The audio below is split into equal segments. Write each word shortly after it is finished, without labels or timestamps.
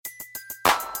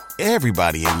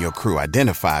Everybody in your crew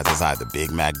identifies as either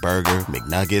Big Mac Burger,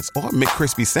 McNuggets, or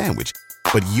McCrispy Sandwich.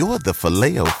 But you're the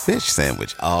Filet-O-Fish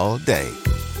Sandwich all day.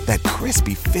 That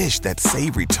crispy fish, that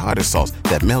savory tartar sauce,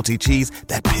 that melty cheese,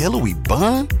 that pillowy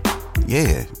bun.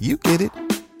 Yeah, you get it.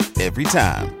 Every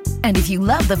time. And if you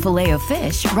love the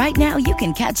Filet-O-Fish, right now you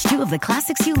can catch two of the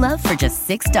classics you love for just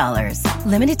 $6.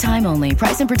 Limited time only.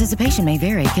 Price and participation may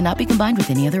vary. Cannot be combined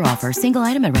with any other offer. Single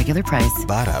item at regular price.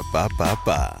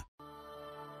 Ba-da-ba-ba-ba.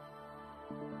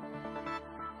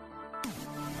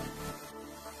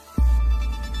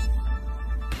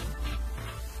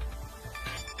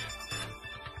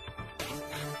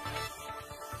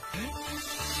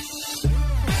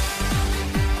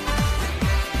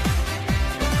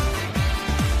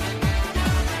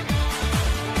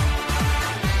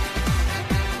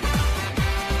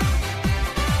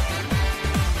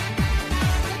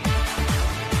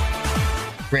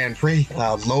 Grand Prix,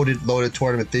 loaded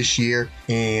tournament this year,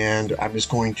 and I'm just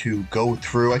going to go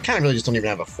through. I kind of really just don't even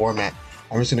have a format.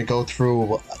 I'm just going to go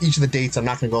through each of the dates. I'm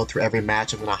not going to go through every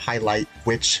match. I'm going to highlight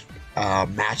which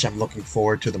match I'm looking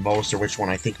forward to the most, or which one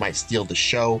I think might steal the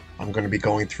show. I'm going to be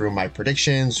going through my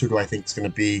predictions. Who do I think is going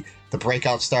to be the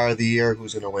breakout star of the year?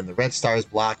 Who's going to win the Red Stars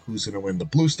block? Who's going to win the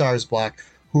Blue Stars block?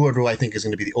 Who do I think is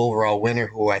going to be the overall winner?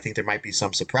 Who I think there might be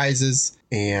some surprises,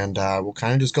 and we'll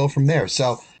kind of just go from there.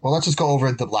 So, well, let's just go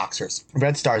over the blocks first.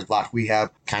 Red Stars block, we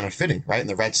have kind of fitting, right? In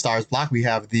the Red Stars block, we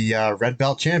have the red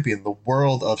belt champion, the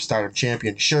World of Stardom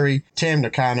champion, Shuri, Tam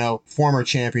Nakano, former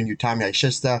champion, Utami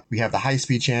Hayashishita. We have the high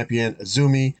speed champion,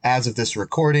 Azumi. As of this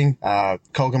recording,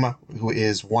 Koguma, who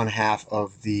is one half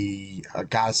of the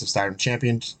Goddess of Stardom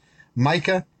champions,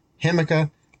 Maika,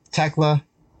 Himeka, Tekla,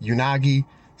 Unagi,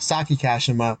 Saki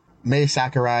Kashima, Mei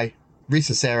Sakurai,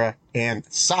 Risa Sera, and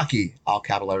Saki, all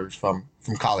capital letters from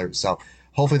Colors. So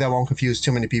hopefully that won't confuse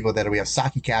too many people that we have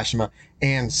Saki Kashima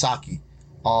and Saki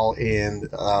all in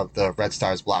the Red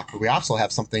Stars block. But we also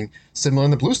have something similar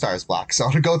in the Blue Stars block. So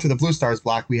to go through the Blue Stars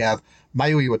block, we have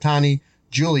Mayu Iwatani,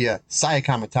 Julia, Saya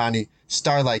Kamatani,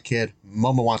 Starlight Kid,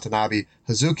 Momo Watanabe,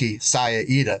 Hazuki, Saya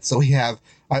Ida. So we have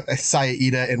Saya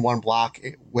Ida in one block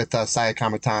with Saya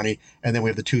Kamatani, and then we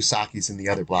have the two Sakis in the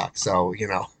other block. So, you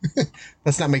know,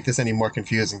 let's not make this any more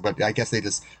confusing, but I guess they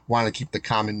just want to keep the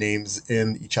common names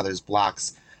in each other's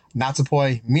blocks.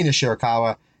 Natsupoi, Mina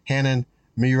Shirakawa, Hanan,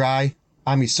 Mirai,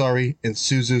 Amisori, and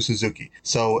Suzu Suzuki.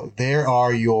 So there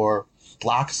are your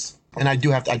blocks. And I do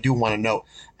want to note,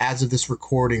 as of this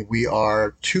recording, we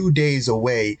are 2 days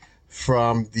away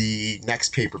from the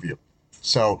next pay-per-view.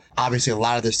 So obviously a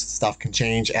lot of this stuff can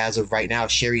change. As of right now,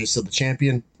 Sherry is still the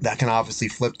champion. That can obviously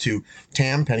flip to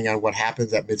Tam, depending on what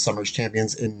happens at Midsummer's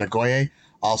Champions in Nagoya.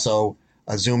 Also,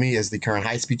 Azumi is the current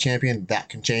high-speed champion. That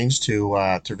can change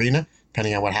to Rina,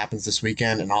 depending on what happens this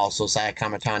weekend. And also Saya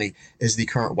Kamatani is the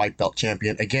current white belt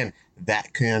champion. Again,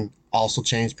 that can also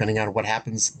change depending on what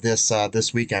happens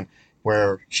this weekend,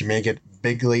 where she may get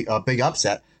a big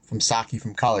upset from Saki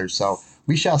from Colors. So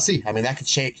we shall see. I mean, that could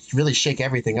really shake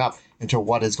everything up into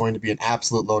what is going to be an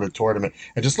absolute loaded tournament.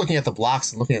 And just looking at the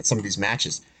blocks and looking at some of these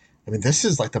matches, I mean, this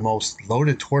is like the most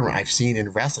loaded tournament I've seen in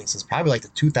wrestling since probably like the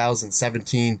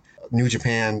 2017 New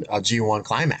Japan G1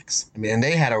 Climax. I mean, and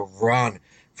they had a run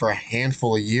for a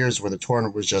handful of years where the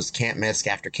tournament was just can't miss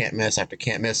after can't miss after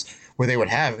can't miss, where they would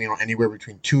have, you know, anywhere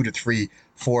between 2 to 3,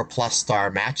 4+ star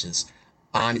matches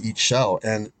on each show.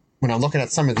 And when I'm looking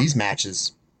at some of these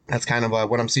matches, that's kind of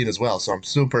what I'm seeing as well. So I'm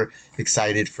super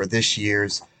excited for this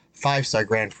year's 5-star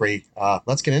Grand Prix.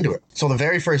 Let's get into it. So the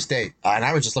very first day, and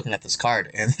I was just looking at this card,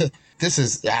 and this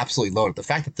is absolutely loaded. The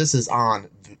fact that this is on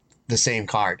the same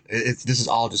card, this is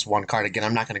all just one card. Again,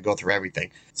 I'm not going to go through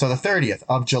everything. So the 30th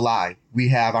of July, we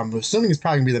have, I'm assuming it's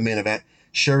probably going to be the main event,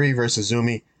 Shuri versus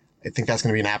Azumi. I think that's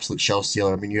going to be an absolute show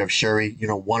stealer. I mean, you have Shuri,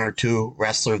 1 or 2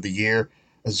 wrestler of the year.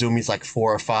 Azumi's like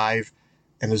 4 or 5.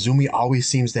 And Azumi always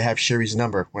seems to have Shuri's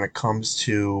number when it comes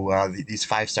to these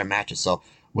 5-star matches. So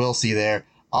we'll see there.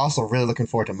 Also, really looking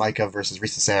forward to Maika versus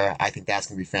Risa Sera. I think that's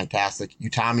going to be fantastic.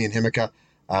 Utami and Himeka,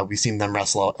 we've seen them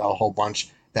wrestle a whole bunch.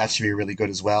 That should be really good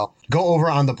as well. Go over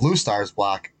on the Blue Stars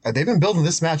block. They've been building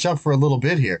this match up for a little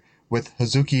bit here with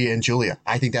Hazuki and Julia.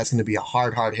 I think that's going to be a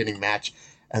hard-hitting match.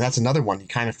 And that's another one. You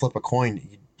kind of flip a coin.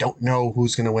 You don't know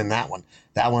who's going to win that one.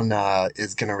 That one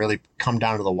is going to really come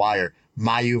down to the wire.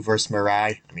 Mayu versus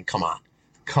Mirai. I mean, come on.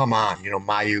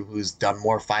 Mayu, who's done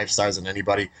more 5-stars than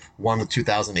anybody, won the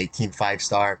 2018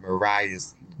 5-star. Mirai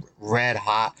is red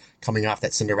hot coming off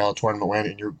that Cinderella tournament win,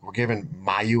 and we're giving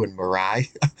Mayu and Mirai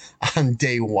on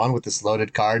day 1 with this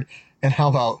loaded card. And how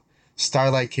about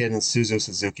Starlight Kid and Suzu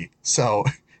Suzuki? So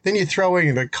then you throw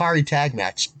in the Kari tag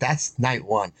match. That's night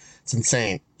 1. It's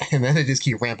insane. And then they just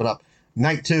keep ramping up.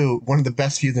 Night 2, one of the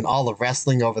best feuds in all of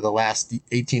wrestling over the last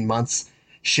 18 months,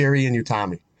 Sherry and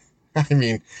Utami. I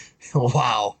mean,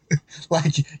 wow.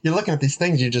 Like, you're looking at these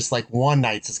things, you're just like, one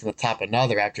night's just going to top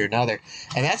another after another.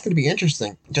 And that's going to be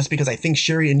interesting, just because I think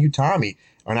Sherry and Utami,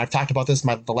 and I've talked about this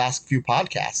in the last few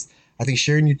podcasts, I think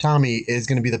Sherry and Utami is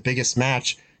going to be the biggest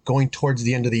match going towards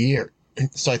the end of the year.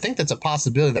 So I think that's a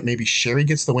possibility that maybe Sherry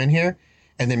gets the win here,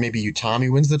 and then maybe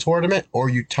Utami wins the tournament, or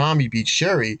Utami beats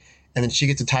Sherry, and then she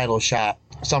gets a title shot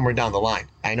somewhere down the line.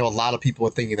 I know a lot of people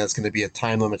are thinking that's going to be a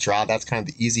time limit draw. That's kind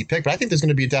of the easy pick, but I think there's going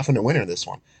to be a definite winner in this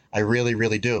one. I really,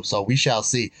 really do. So we shall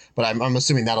see, but I'm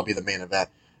assuming that'll be the main event.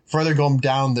 Further going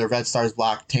down the Red Stars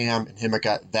block, Tam and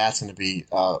Himeka, that's going to be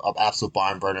an absolute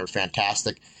barn burner.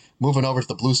 Fantastic. Moving over to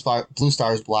the Blue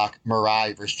Stars block,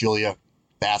 Mirai versus Julia.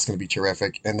 That's going to be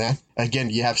terrific. And then, again,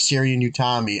 you have Sherry and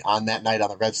Utami on that night on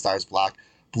the Red Stars block.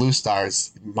 Blue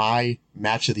Stars, my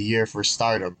match of the year for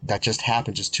Stardom that just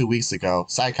happened just 2 weeks ago.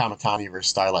 Sai Kamatani versus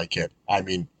Starlight Kid. I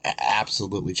mean,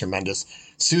 absolutely tremendous.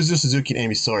 Suzuki and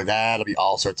Amy Sawyer, that'll be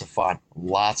all sorts of fun.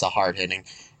 Lots of hard hitting.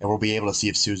 And we'll be able to see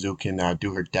if Suzu can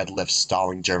do her deadlift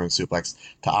stalling German suplex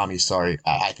to Ami Sawyer.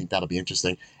 I think that'll be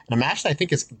interesting. And a match that I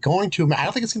think is going to, I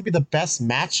don't think it's going to be the best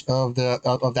match of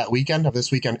that weekend, of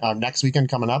this weekend, next weekend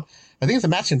coming up. I think it's a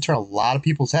match that can turn a lot of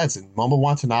people's heads. And Momo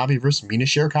Watanabe versus Mina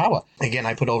Shirakawa. Again,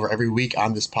 I put over every week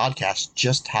on this podcast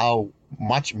just how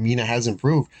much Mina has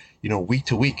improved, week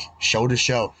to week, show to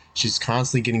show. She's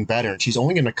constantly getting better. And she's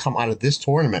only going to come out of this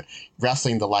tournament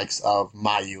wrestling the likes of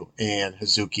Mayu and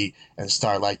Hazuki and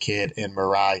Starlight Kid and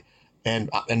Mirai and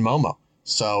Momo.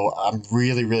 So I'm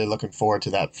really, really looking forward to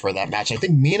that for that match. I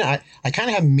think Mina, I kind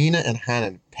of have Mina and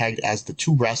Hanan pegged as the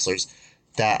two wrestlers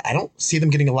that I don't see them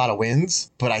getting a lot of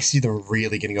wins, but I see them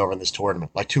really getting over in this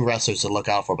tournament. Like two wrestlers to look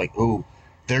out for, like, ooh,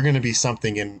 they're going to be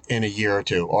something in a year or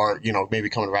two, or, maybe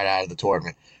coming right out of the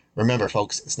tournament. Remember,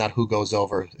 folks, it's not who goes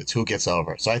over, it's who gets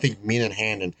over. So I think Mina and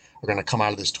Hanan are going to come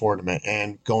out of this tournament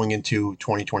and going into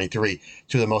 2023,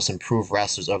 two of the most improved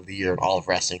wrestlers of the year in all of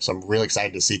wrestling. So I'm really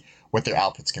excited to see what their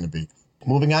output's going to be.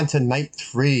 Moving on to night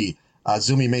 3,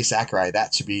 Zumi Mai Sakurai.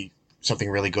 That should be something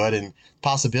really good, and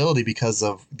possibility because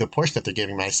of the push that they're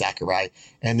giving Mai Sakurai,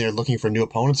 and they're looking for new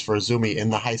opponents for Zumi in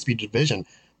the high-speed division.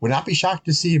 Would not be shocked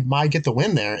to see Mai get the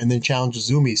win there and then challenge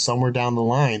Zumi somewhere down the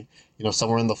line,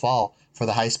 somewhere in the fall for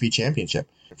the high-speed championship.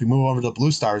 If we move over to the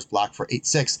Blue Stars block for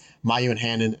 8-6, Mayu and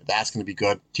Hanan, that's going to be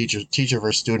good. Teacher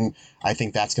versus student, I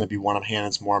think that's going to be one of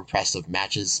Hanan's more impressive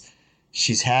matches.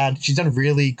 She's done a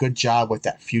really good job with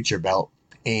that future belt,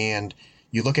 and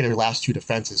you look at her last two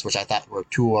defenses, which I thought were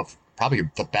two of probably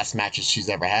the best matches she's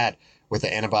ever had, with the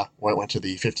Anaba, where it went to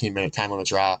the 15-minute time limit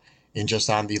draw, and just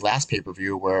on the last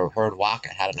pay-per-view where her and Waka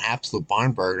had an absolute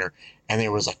barn burner. And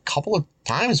there was a couple of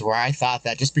times where I thought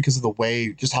that just because of the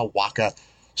way, just how Waka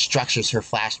structures her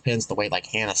flash pins, the way like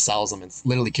Hannah sells them and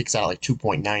literally kicks out at like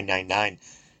 2.999,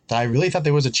 that I really thought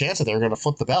there was a chance that they were going to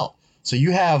flip the belt. So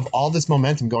you have all this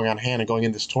momentum going on Hannah going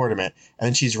in this tournament, and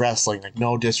then she's wrestling, like,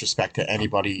 no disrespect to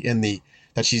anybody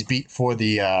that she's beat for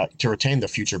the to retain the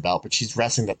future belt, but she's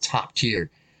wrestling the top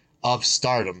tier of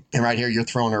Stardom. And right here, you're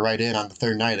throwing her right in on the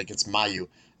third night against Mayu.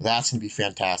 That's going to be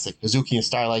fantastic. Hazuki and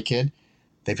Starlight Kid,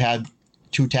 they've had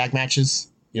 2 tag matches,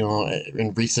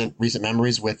 in recent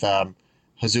memories with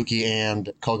Hazuki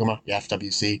and Koguma, the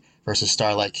FWC, versus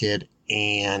Starlight Kid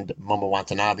and Momo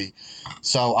Watanabe.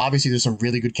 So obviously there's some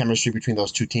really good chemistry between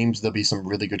those two teams. There'll be some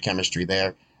really good chemistry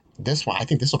there. This one, I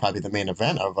think this will probably be the main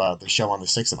event of the show on the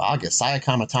 6th of August. Saya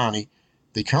Kamatani,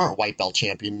 the current white belt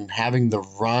champion, having the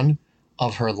run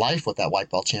of her life with that white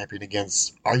belt champion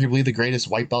against arguably the greatest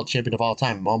white belt champion of all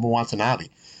time, Momo Watanabe.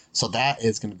 So that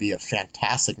is going to be a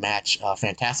fantastic match,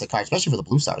 fantastic card, especially for the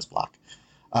Blue Stars block.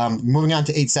 Moving on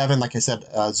to 8-7, like I said,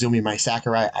 Zumi Mai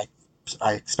Sakurai.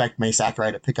 I expect Mai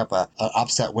Sakurai to pick up an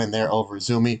upset win there over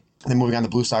Zumi. And then moving on to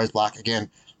Blue Stars block, again,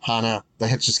 Hana, the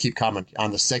hits just keep coming.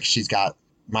 On the 6th, she's got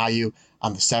Mayu.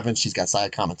 On the 7th, she's got Saya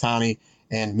Kamatani.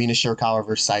 And Mina Shirakawa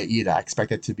versus Saida. I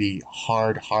expect it to be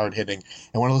hard hitting.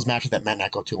 And one of those matches that might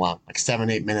not go too long, like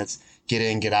 7-8 minutes, get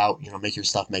in, get out, make your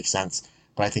stuff make sense.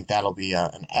 But I think that'll be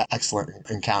an excellent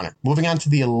encounter. Moving on to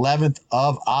the 11th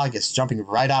of August, jumping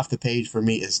right off the page for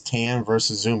me is Tam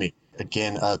versus Zumi.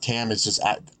 Again, Tam is just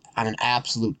on an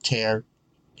absolute tear.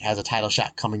 Has a title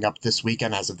shot coming up this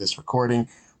weekend as of this recording.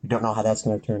 We don't know how that's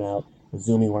going to turn out.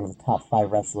 Zumi, one of the top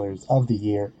 5 wrestlers of the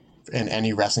year in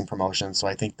any wrestling promotion. So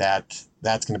I think that's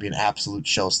going to be an absolute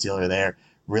show stealer there.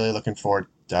 Really looking forward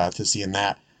to seeing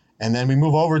that. And then we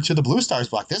move over to the Blue Stars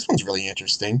block. This one's really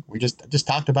interesting. We just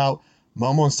talked about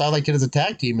Momo and Starlight Kid as a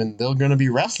tag team, and they're going to be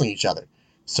wrestling each other.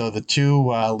 So the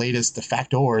two latest de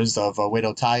factors of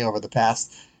Wado Tai over the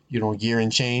past year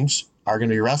and change are going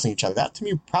to be wrestling each other. That to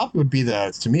me probably would be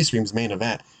to me Scream's main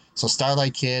event. So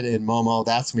Starlight Kid and Momo,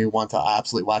 that's going to be one to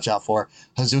absolutely watch out for.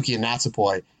 Hazuki and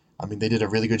Natsupoi, I mean, they did a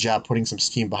really good job putting some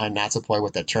steam behind Natsupoi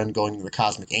with that turn going into the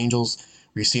Cosmic Angels.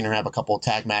 We've seen her have a couple of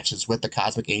tag matches with the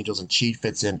Cosmic Angels, and she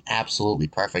fits in absolutely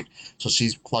perfect. So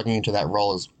she's plugging into that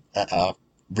role as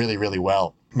really, really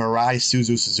well. Mirai,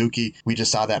 Suzuki, we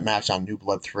just saw that match on New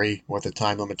Blood 3 with a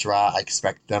time limit draw. I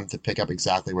expect them to pick up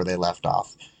exactly where they left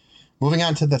off. Moving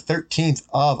on to the 13th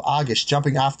of August,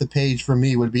 jumping off the page for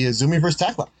me would be Azumi versus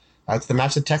Tekla. That's the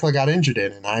match that Tekla got injured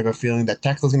in, and I have a feeling that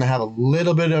Tekla's going to have a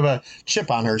little bit of a chip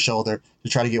on her shoulder to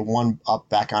try to get one up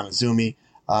back on Azumi.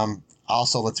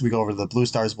 Also, we go over to the Blue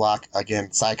Stars block.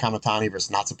 Again, Saya Kamitani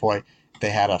versus Natsupoi. They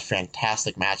had a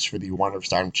fantastic match for the Wonder of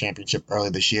Stardom Championship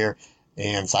earlier this year,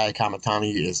 and Saya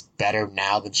Kamitani is better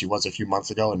now than she was a few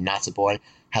months ago, and Natsupoi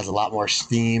has a lot more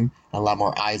steam and a lot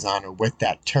more eyes on her with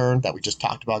that turn that we just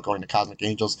talked about going to Cosmic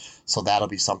Angels, so that'll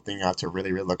be something to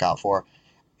really, really look out for.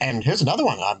 And here's another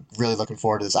one I'm really looking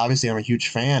forward to this. Obviously, I'm a huge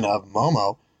fan of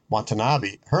Momo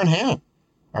Watanabe. Her and Hanan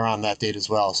are on that date as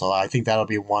well. So I think that'll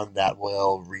be one that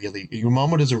will really...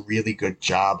 Momo does a really good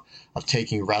job of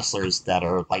taking wrestlers that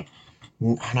are, like,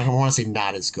 I don't want to say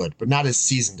not as good, but not as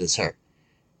seasoned as her.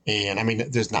 And, I mean,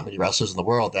 there's not many wrestlers in the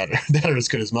world that are as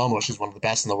good as Momo. She's one of the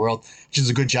best in the world. She does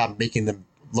a good job making them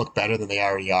look better than they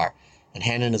already are. And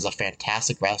Hanan is a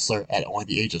fantastic wrestler at only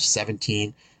the age of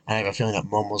 17. And I have a feeling that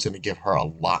Momo's going to give her a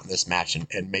lot in this match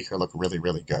and make her look really,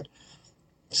 really good.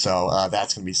 So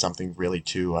that's going to be something really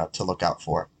to look out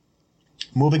for.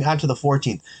 Moving on to the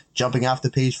 14th, jumping off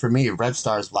the page for me, Red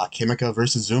Stars block, Himeka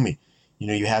versus Zumi. You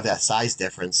know, you have that size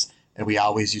difference. And we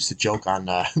always used to joke on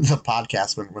the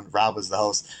podcast when Rob was the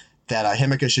host that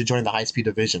Himeka should join the high-speed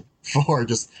division for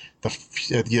just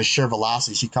the sheer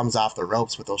velocity. She comes off the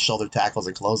ropes with those shoulder tackles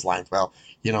and clotheslines. Well,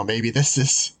 you know, maybe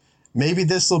this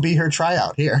will be her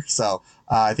tryout here. So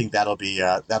I think that'll be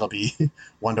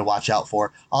one to watch out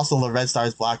for. Also, the Red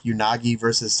Stars block, Unagi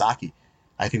versus Saki.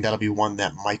 I think that'll be one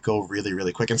that might go really,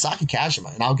 really quick. And Saki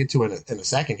Kashima, and I'll get to it in a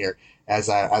second here as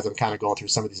I'm kind of going through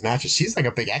some of these matches. She's like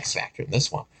a big X factor in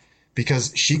this one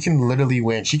because she can literally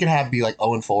win. She can be like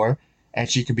 0-4, and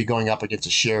she could be going up against a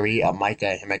Sherry, a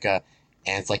Maika, Himeka,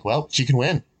 and it's like, well, she can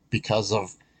win because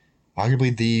of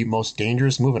arguably the most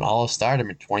dangerous move in all of Stardom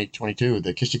in 2022,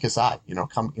 the Kishikasai. You know,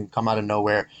 come out of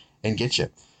nowhere and get you.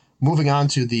 Moving on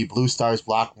to the Blue Stars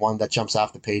block, one that jumps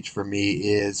off the page for me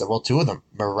is, well, two of them,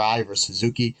 Mirai versus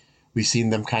Suzuki. We've seen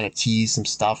them kind of tease some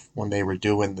stuff when they were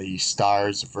doing the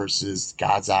Stars versus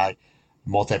God's Eye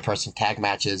multi-person tag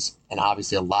matches, and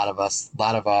obviously a lot of us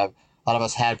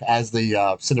had, as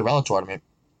the Cinderella tournament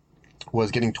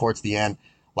was getting towards the end,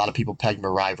 a lot of people pegged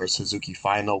Mirai versus Suzuki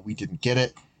final. We didn't get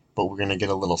it, but we're going to get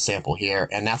a little sample here.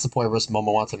 And Natsupoi versus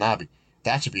Momo Watanabe.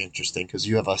 That should be interesting because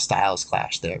you have a styles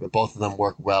clash there, but both of them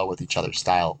work well with each other's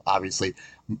style. Obviously,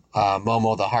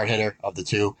 Momo, the hard hitter of the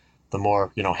two, the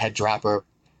more, head dropper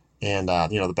and,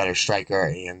 the better striker,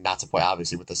 and Natsupoi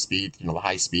obviously with the speed, the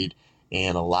high speed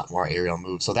and a lot more aerial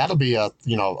moves. So that'll be a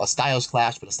styles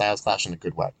clash, but a styles clash in a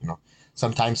good way.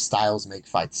 Sometimes styles make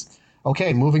fights.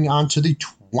 Okay, moving on to the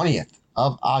 20th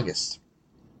of August.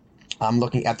 I'm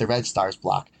looking at the Red Stars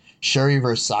block. Shuri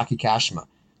versus Saki Kashima.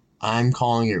 I'm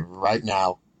calling it right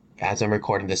now. As I'm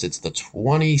recording this, it's the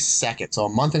 22nd. So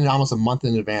almost a month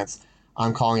in advance,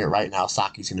 I'm calling it right now.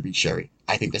 Saki's going to beat Shuri.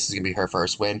 I think this is going to be her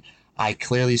first win. I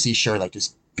clearly see Shuri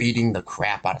just beating the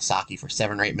crap out of Saki for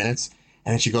 7 or 8 minutes.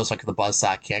 And then she goes to the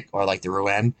buzzsaw kick or the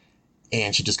Ruen,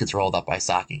 and she just gets rolled up by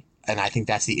Saki. And I think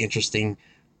that's the interesting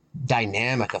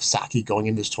dynamic of Saki going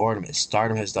into this tournament.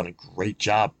 Stardom has done a great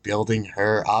job building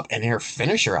her up and her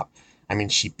finisher up. I mean,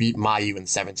 she beat Mayu in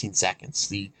 17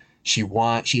 seconds. She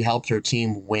helped her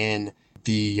team win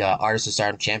the Artist of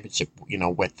Stardom Championship,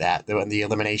 with that. The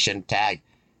elimination tag.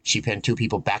 She pinned 2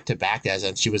 people back to back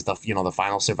and she was the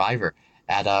final survivor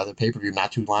at the pay-per-view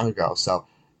not too long ago. So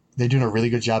they're doing a really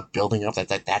good job building up.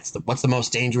 What's the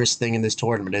most dangerous thing in this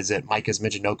tournament? Is it Micah's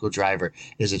Michinoku driver?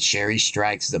 Is it Sherry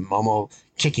Strikes? Is it Momo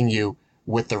kicking you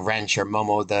with the wrench, or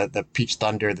Momo the Peach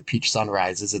Thunder, the Peach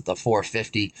Sunrise? Is it the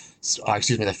 450?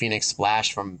 The Phoenix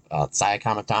Splash from Saya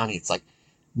Kamitani? It's like,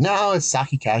 no, it's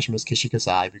Saki Kashima's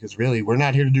Kishikasai, because really we're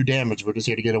not here to do damage. We're just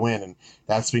here to get a win, and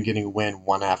that's been getting a win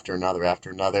one after another after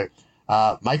another.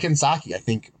 Mike and Saki, I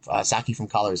think Saki from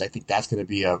Colors, I think that's going to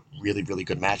be a really, really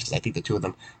good match because I think the two of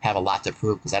them have a lot to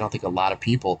prove, because I don't think a lot of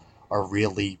people are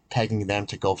really pegging them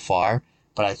to go far,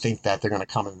 but I think that they're going to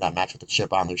come into that match with a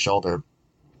chip on their shoulder.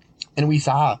 And we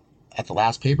saw at the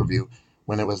last pay-per-view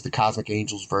when it was the Cosmic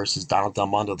Angels versus Donald Del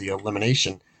Mundo, the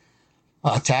elimination,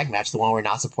 tag match, the one where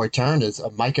Natsupoi turned, is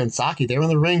Micah and Saki. They were in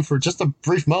the ring for just a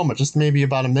brief moment, just maybe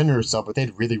about a minute or so, but they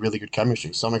had really, really good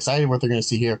chemistry. So I'm excited what they're going to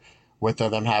see here with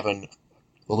them having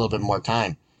a little bit more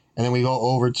time. And then we go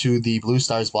over to the Blue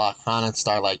Stars block, Hana and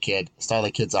Starlight Kid.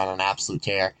 Starlight Kid's on an absolute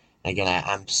tear. And again,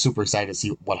 I'm super excited to see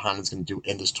what Hana's going to do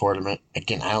in this tournament.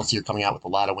 Again, I don't see her coming out with a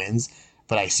lot of wins,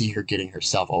 but I see her getting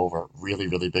herself over really,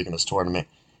 really big in this tournament.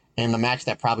 And the match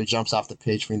that probably jumps off the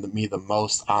page for me the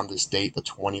most on this date, the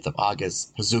 20th of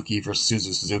August, Hazuki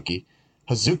versus Suzuki.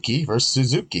 Hazuki versus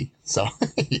Suzuki. So,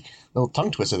 little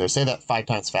tongue twister there. Say that 5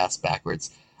 times fast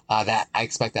backwards. That I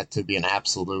expect that to be an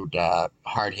absolute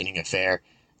hard-hitting affair,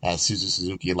 as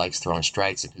Suzuki likes throwing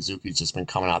strikes, and Hazuki's just been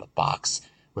coming out of the box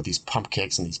with these pump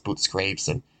kicks and these boot scrapes,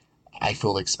 and I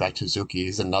fully expect Hazuki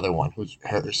is another one whose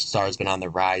her star has been on the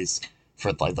rise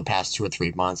for like the past 2 or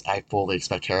 3 months. I fully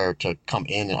expect her to come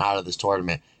in and out of this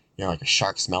tournament, like a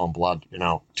shark smelling blood,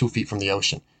 2 feet from the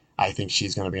ocean. I think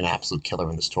she's going to be an absolute killer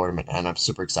in this tournament, and I'm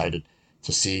super excited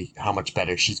to see how much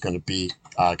better she's going to be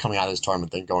coming out of this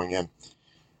tournament than going in.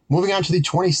 Moving on to the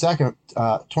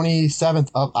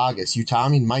 27th of August,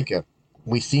 Utami and Micah.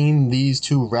 We've seen these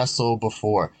two wrestle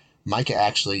before. Micah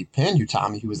actually pinned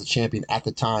Utami, who was the champion at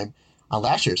the time, on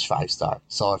last year's 5-star.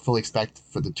 So I fully expect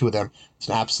for the two of them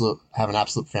to have an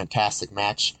absolute fantastic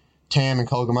match. Tam and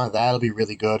Koguma, that'll be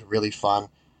really good, really fun.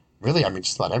 Really,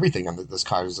 just about everything on this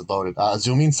card is loaded.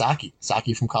 Azumi and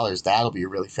Saki from Colors, that'll be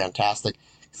really fantastic,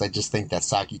 because I just think that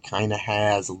Saki kind of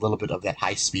has a little bit of that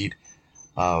high speed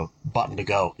button to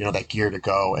go, that gear to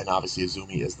go, and obviously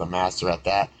Azumi is the master at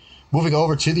that. Moving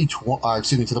over to the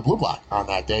to the blue block on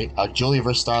that day, Julia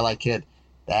versus Starlight Kid.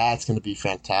 That's going to be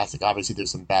fantastic. Obviously,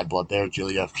 there's some bad blood there.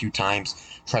 Julia a few times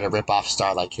tried to rip off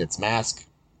Starlight Kid's mask,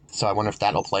 so I wonder if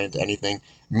that'll play into anything.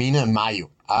 Mina and Mayu,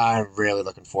 I'm really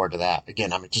looking forward to that.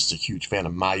 Again, I'm just a huge fan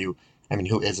of Mayu.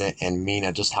 Who isn't? And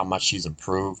Mina, just how much she's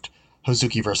improved.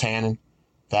 Hazuki versus Hanan,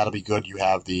 that'll be good. You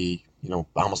have the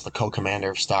almost the co-commander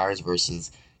of stars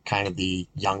versus kind of the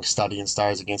young studying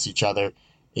stars against each other.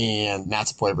 And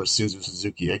Natsupoi versus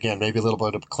Suzuki. Again, maybe a little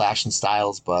bit of a clash in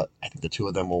styles, but I think the two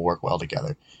of them will work well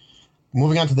together.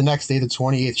 Moving on to the next day, the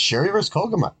 28th, Sherry versus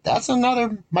Koguma. That's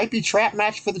another might be trap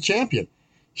match for the champion.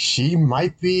 She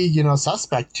might be,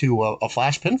 suspect to a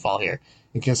flash pinfall here.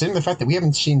 And considering the fact that we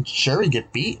haven't seen Sherry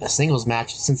get beat in a singles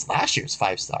match since last year's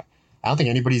 5-star, I don't think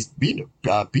anybody's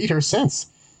beat her since.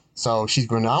 So she's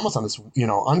been almost on this,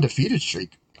 undefeated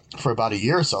streak for about a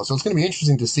year or so. So it's going to be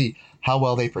interesting to see how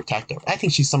well they protect her. I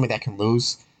think she's somebody that can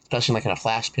lose, especially like in a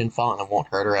flash pinfall, and it won't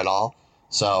hurt her at all.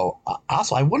 So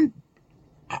also,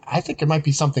 I think it might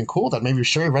be something cool that maybe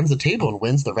Sherry runs the table and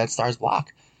wins the Red Stars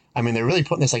block. They're really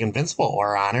putting this like invincible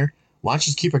aura on her. Why don't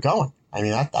you just keep her going?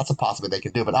 That's a possibility they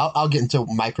can do. But I'll get into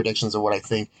my predictions of what I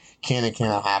think can and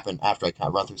cannot happen after I kind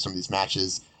of run through some of these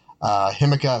matches.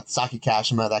 Himeka, Saki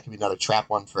Kashima, that could be another trap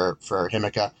one for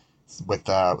Himeka with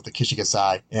the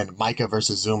Kishigasai. And Micah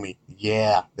versus Zumi.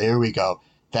 Yeah, there we go.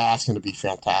 That's going to be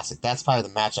fantastic. That's probably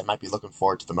the match I might be looking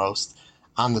forward to the most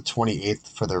on the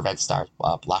 28th for the Red Star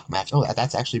block match. Oh,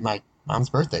 that's actually my mom's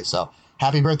birthday. So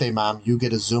happy birthday, Mom. You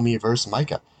get a Zumi versus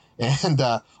Micah. And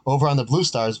over on the Blue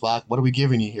Stars block, what are we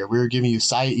giving you here? We're giving you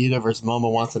Saya Ida versus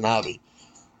Momo Watanabe.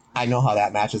 I know how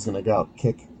that match is going to go.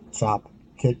 Kick, chop,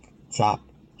 kick, chop,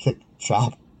 kick,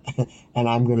 chop. And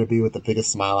I'm going to be with the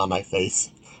biggest smile on my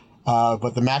face.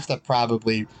 But the match that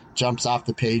probably jumps off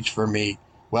the page for me,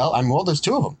 there's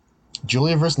two of them.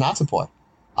 Julia versus Natsupoi.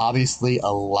 Obviously, a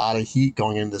lot of heat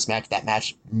going into this match. That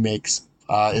match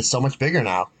is so much bigger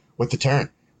now with the turn.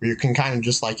 Where you can kind of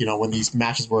just when these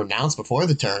matches were announced before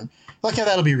the turn,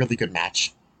 that'll be a really good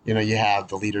match. You have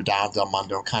the leader Dom Del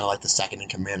Mundo, kind of like the second in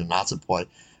command of Natsupoi.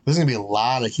 There's going to be a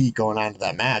lot of heat going on into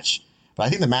that match. But I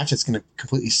think the match that's going to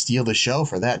completely steal the show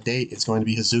for that date is going to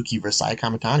be Hazuki versus Saya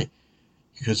Kamitani.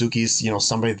 Hazuki's,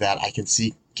 somebody that I can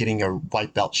see getting a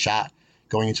white belt shot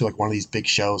going into one of these big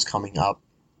shows coming out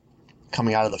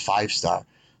of the 5-star.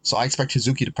 So I expect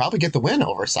Hazuki to probably get the win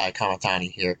over Saya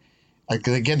Kamitani here.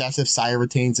 Again, that's if Saya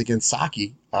retains against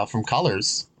Saki from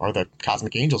Colors, or the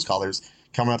Cosmic Angels Colors,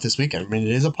 coming up this weekend. It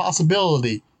is a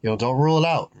possibility. Don't rule it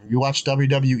out. You watch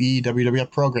WWE,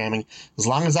 WWF programming. As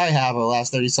long as I have the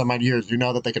last 30-some-odd years, you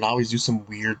know that they can always do some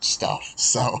weird stuff.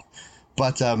 So,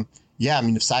 but,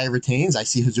 if Saya retains, I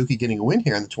see Hazuki getting a win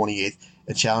here on the 28th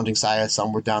and challenging Saya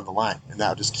somewhere down the line. And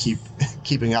that'll just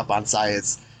keeping up on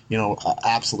Saya's,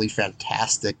 absolutely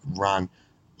fantastic run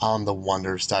on the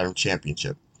Wonder of Stardom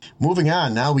Championship. Moving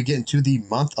on, now we get into the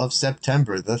month of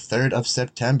September, the 3rd of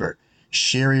September.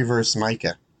 Sherry versus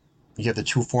Micah. You have the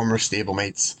two former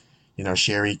stablemates.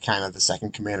 Sherry kind of the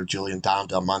second commander, Julian Dom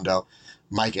Del Mundo.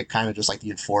 Micah kind of just like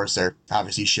the enforcer.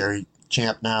 Obviously, Sherry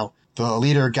champ now. the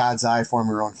leader of God's Eye form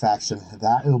your own faction.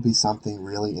 That will be something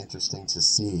really interesting to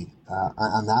see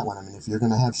on that one. I mean, if you're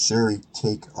going to have Shuri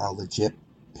take a legit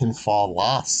pinfall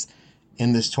loss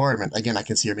in this tournament, again, I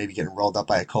can see her maybe getting rolled up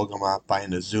by a Koguma, by a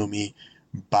Nezumi,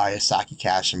 by a Saki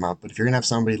Kashima. But if you're going to have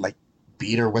somebody like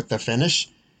beat her with the finish,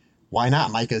 why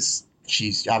not?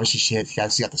 She's got the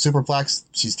superplex.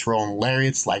 She's throwing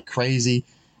lariats like crazy.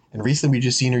 And recently we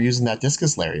just seen her using that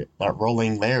discus lariat, that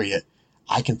rolling lariat.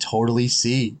 I can totally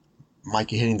see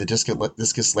Micah hitting the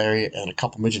discus lariat and a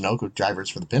couple Michinoku drivers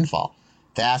for the pinfall.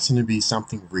 That's going to be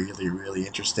something really, really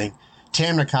interesting.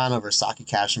 Tam Nakano versus Saki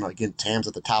Kashima. Again, Tam's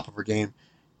at the top of her game.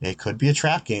 It could be a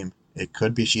trap game. It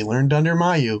could be. She learned under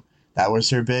Mayu. That was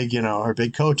her big, her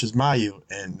big coach is Mayu,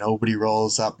 and nobody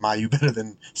rolls up Mayu better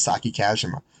than Saki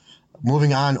Kashima.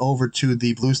 Moving on over to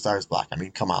the Blue Stars block. I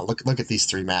mean, come on, look at these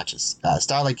three matches.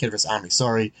 Starlight Kid versus Ami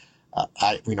Sori.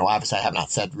 Obviously I have not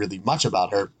said really much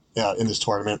about her in this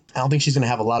tournament. I don't think she's going to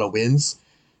have a lot of wins,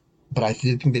 but I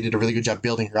think they did a really good job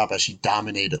building her up as she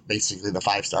dominated basically the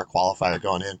 5-star qualifier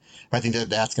going in. But I think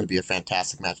that's going to be a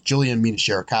fantastic match. Julia and Mina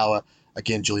Shirakawa.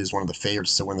 Again, Julia is one of the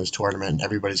favorites to win this tournament, and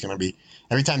everybody's going to be,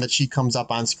 every time that she comes up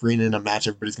on screen in a match,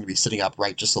 everybody's going to be sitting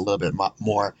upright just a little bit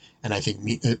more, and I think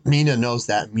Mina knows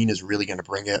that. Mina's really going to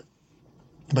bring it.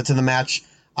 But to the match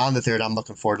on the third, I'm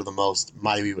looking forward to the most,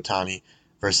 Mayu Iwatani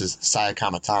versus Saya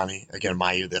Kamatani. Again,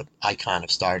 Mayu, the icon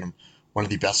of Stardom, one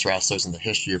of the best wrestlers in the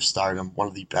history of Stardom, one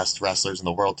of the best wrestlers in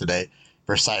the world today,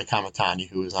 versus Saya Kamatani,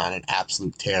 who is on an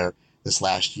absolute tear this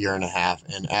last year and a half.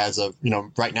 And as of,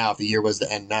 right now, if the year was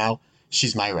to end now,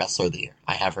 she's my wrestler of the year.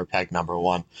 I have her pegged number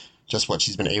one. Just what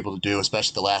she's been able to do,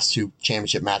 especially the last two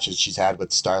championship matches she's had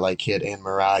with Starlight Kid and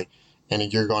Mirai.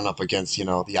 And you're going up against,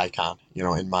 the icon, in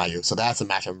Mayu. So that's a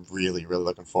match I'm really, really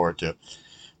looking forward to.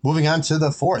 Moving on to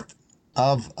the 4th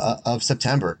of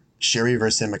September, Shuri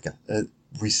versus Himeka.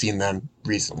 We've seen them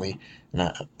recently.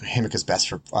 Himeka's best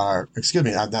for,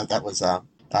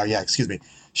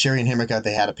 Shuri and Himeka,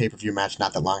 they had a pay-per-view match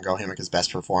not that long ago. Himeka's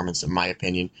best performance, in my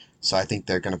opinion. So I think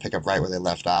they're going to pick up right where they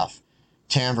left off.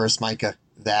 Tam versus Micah,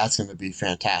 that's going to be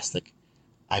fantastic.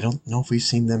 I don't know if we've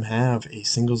seen them have a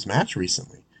singles match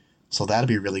recently. So that'll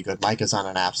be really good. Micah's on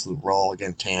an absolute roll.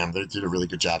 Again, Tam, they did a really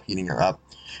good job heating her up.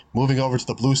 Moving over to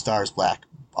the Blue Stars block.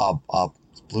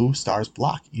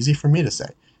 Easy for me to say.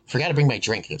 Forgot to bring my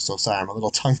drink here, so sorry, I'm a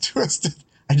little tongue twisted.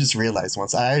 I just realized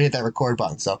once. I already hit that record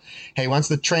button. So, hey, once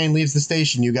the train leaves the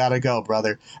station, you got to go,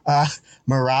 brother.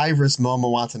 Mirai versus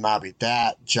Momo Watanabe.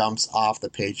 That jumps off the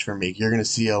page for me. You're going to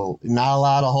see not a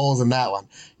lot of holes in that one.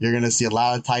 You're going to see a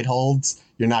lot of tight holds.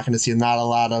 You're not going to see not a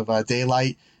lot of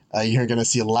daylight. You're going to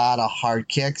see a lot of hard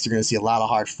kicks. You're going to see a lot of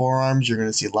hard forearms. You're going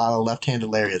to see a lot of left-handed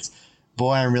lariats.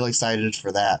 Boy, I'm really excited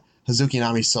for that. Hazuki and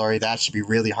Ami Sori, that should be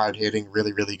really hard-hitting,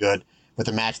 really, really good. With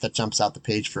a match that jumps out the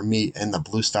page for me in the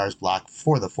Blue Stars block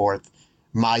for the 4th,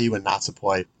 Mayu and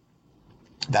Natsupoi.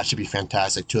 That should be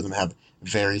fantastic. Two of them have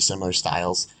very similar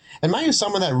styles. And Mayu's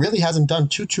someone that really hasn't done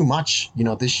too much,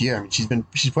 this year. I mean,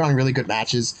 she's put on really good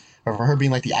matches. For her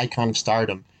being like the icon of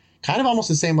Stardom, kind of almost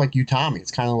the same like Utami.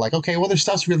 It's kind of like, okay, well, their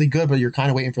stuff's really good, but you're kind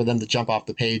of waiting for them to jump off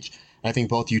the page. And I think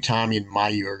both Utami and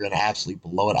Mayu are going to absolutely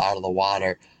blow it out of the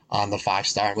water on the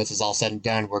 5-star. And when this is all said and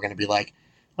done, we're going to be like,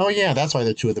 oh yeah, that's why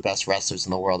they're two of the best wrestlers in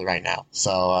the world right now.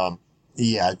 So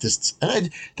you can't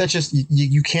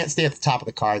stay at the top of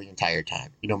the card the entire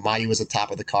time. Mayu was at the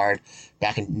top of the card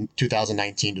back in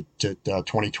 2019 to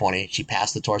 2020. She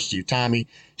passed the torch to Utami.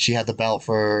 She had the belt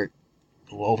for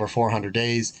over 400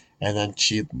 days, and then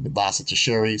she lost it to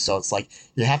Shuri. So it's like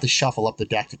you have to shuffle up the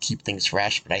deck to keep things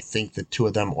fresh. But I think the two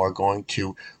of them are going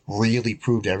to really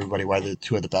prove to everybody why they're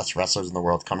two of the best wrestlers in the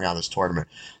world coming out of this tournament.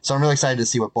 So I'm really excited to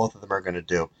see what both of them are going to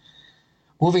do.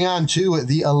 Moving on to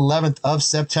the 11th of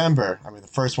September. I mean, the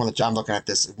first one that I'm looking at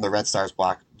this in the Red Stars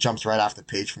block jumps right off the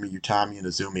page for me, Utami and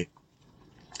Izumi.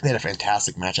 They had a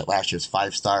fantastic match at last year's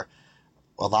 5-star.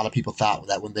 A lot of people thought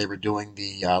that when they were doing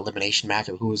the elimination match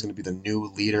of who was going to be the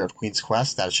new leader of Queen's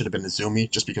Quest, that it should have been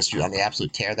Izumi, just because she was on the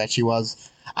absolute tear that she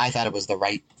was. I thought it was the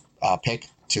right pick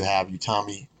to have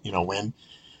Utami, win.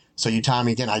 So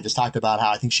Utami, again, I just talked about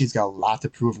how I think she's got a lot to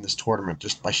prove in this tournament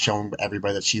just by showing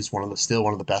everybody that she's still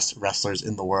one of the best wrestlers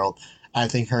in the world. I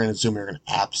think her and Izumi are going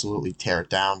to absolutely tear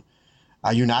it down.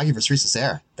 Unagi versus Risa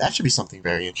Sera. That should be something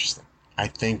very interesting. I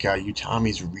think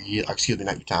Unagi,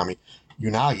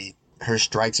 her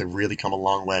strikes have really come a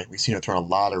long way. We've seen her throw a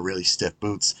lot of really stiff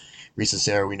boots. Risa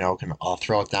Sera, we know, can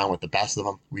throw it down with the best of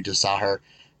them. We just saw her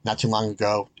not too long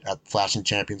ago at Flashing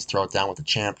Champions throw it down with the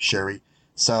champ, Shuri.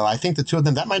 So I think the two of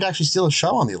them, that might actually steal a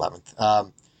show on the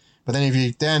 11th. But then if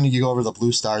you go over to the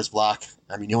Blue Stars block,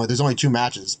 I mean, there's only 2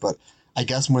 matches, but I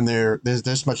guess when there's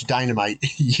this much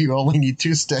dynamite, you only need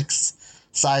 2 sticks.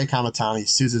 Saya Kamatani,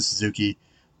 Suzu Suzuki.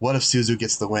 What if Suzu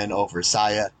gets the win over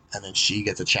Saya, and then she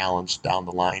gets a challenge down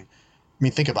the line? I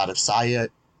mean, think about it. If Saya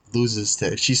loses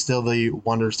to, if she's still the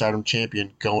Wonder Stardom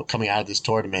champion coming out of this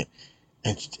tournament,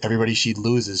 and everybody she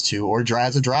loses to or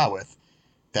has a draw with,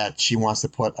 that she wants to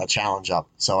put a challenge up.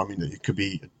 So I mean, it could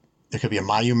be a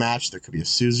Mayu match, there could be a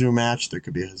Suzu match, there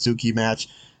could be a Hazuki match.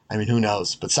 I mean, who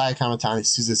knows? But Saya Kamatani,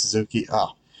 Suzu Suzuki,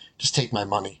 just take my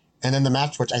money. And then the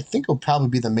match, which I think will probably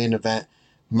be the main event,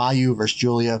 Mayu versus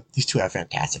Julia. These two have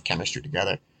fantastic chemistry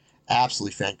together.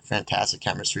 Absolutely fantastic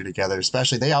chemistry together.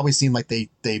 Especially, they always seem like they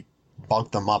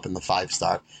bunk them up in the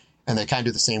 5-star. And they kind of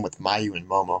do the same with Mayu and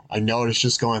Momo. I noticed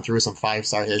just going through some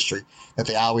 5-star history that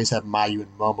they always have Mayu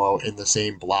and Momo in the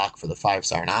same block for the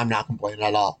 5-star. And I'm not complaining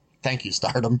at all. Thank you,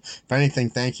 Stardom. If anything,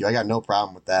 thank you. I got no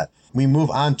problem with that. We move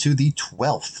on to the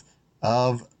 12th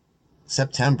of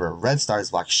September. Red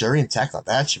Stars block. Shuri and Tekla.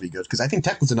 That should be good. Because I think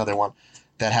Tekla's another one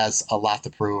that has a lot to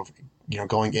prove,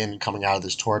 going in and coming out of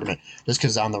this tournament. Just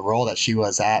because on the roll that she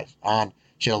was she had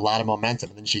a lot of momentum,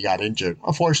 and then she got injured.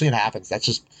 Unfortunately, it happens. That's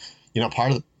just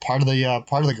part of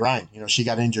the grind. She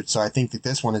got injured, so I think that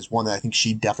this one is one that I think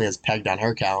she definitely has pegged on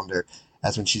her calendar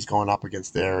as when she's going up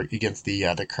against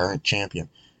the current champion.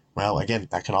 Well, again,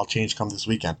 that can all change come this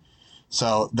weekend.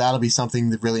 So that'll be something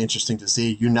that really interesting to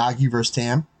see. Unagi versus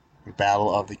Tam, the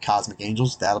Battle of the Cosmic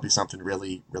Angels. That'll be something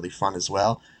really, really fun as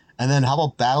well. And then how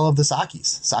about Battle of the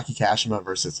Sakis? Saki Kashima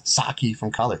versus Saki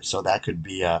from Color. So that could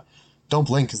be, don't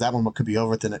blink because that one could be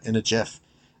over in a jiff.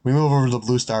 We move over to the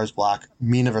Blue Stars block.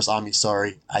 Mina versus Ami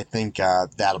Sourei. I think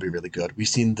that'll be really good. We've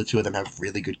seen the two of them have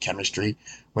really good chemistry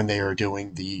when they were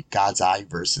doing the God's Eye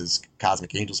versus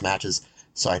Cosmic Angels matches.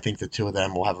 So I think the two of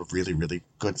them will have a really, really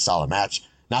good, solid match.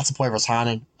 Natsupoi versus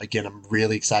Hanan. Again, I'm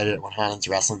really excited when Hanan's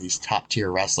wrestling these top-tier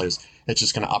wrestlers. It's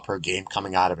just going to up her game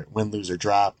coming out of it. Win, lose, or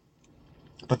draw.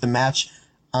 But the match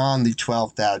on the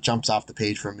 12th that jumps off the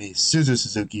page for me, Suzu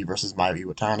Suzuki versus Mayu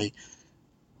Iwatani.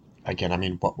 Again, I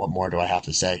mean, what more do I have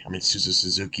to say? I mean, Suzu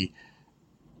Suzuki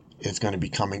is going to be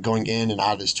going in and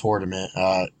out of this tournament.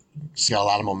 She's got a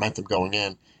lot of momentum going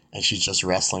in, and she's just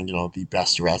wrestling, the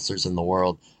best wrestlers in the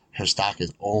world. Her stock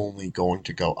is only going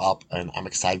to go up, and I'm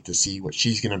excited to see what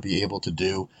she's going to be able to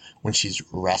do when she's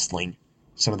wrestling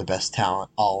some of the best talent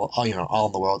all in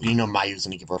the world. Mayu's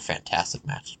going to give her a fantastic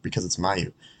match because it's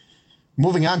Mayu.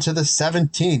 Moving on to the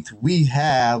 17th, we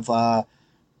have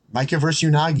Maika versus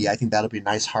Unagi. I think that'll be a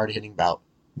nice hard-hitting bout.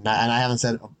 And I haven't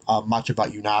said much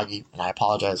about Unagi, and I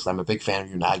apologize because I'm a big fan of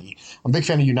Unagi. I'm a big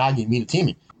fan of Unagi and Mina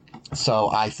teaming.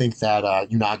 So I think that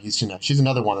Unagi's she's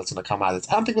another one that's going to come out of this.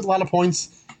 I don't think with a lot of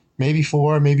points. Maybe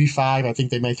 4, maybe 5. I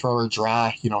think they may throw her dry,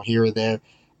 here or there.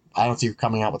 I don't see her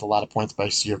coming out with a lot of points, but I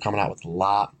see her coming out with a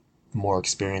lot more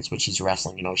experience when she's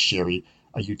wrestling, Shiri,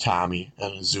 a Utami,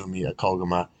 an Azumi, a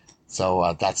Koguma.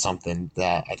 So that's something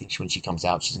that I think when she comes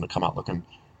out, she's going to come out looking,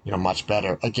 much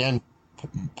better. Again,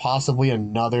 possibly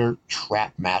another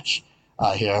trap match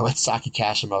here with Saki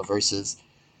Kashima versus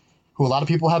who a lot of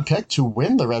people have picked to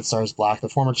win the Red Stars block, the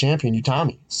former champion,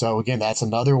 Utami. So, again, that's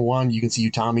another one. You can see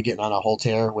Utami getting on a whole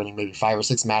tear, winning maybe 5 or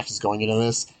 6 matches going into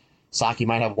this. Saki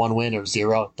might have 1 win or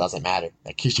 0. Doesn't matter.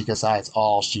 That Kishika side is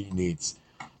all she needs.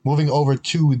 Moving over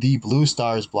to the Blue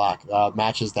Stars block,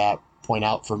 matches that point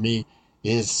out for me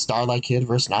is Starlight Kid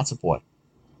versus Natsupoi.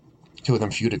 Two of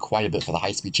them feuded quite a bit for the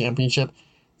High Speed Championship.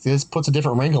 This puts a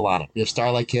different wrinkle on it. We have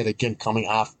Starlight Kid, again, coming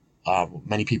off.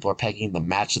 Many people are pegging the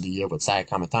match of the year with Saya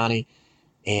Kamatani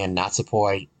and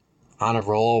Natsupoi on a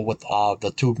roll with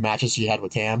the 2 matches she had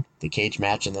with Tam, the cage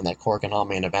match and then that Cork and Hall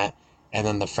main event, and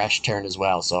then the fresh turn as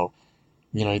well. So,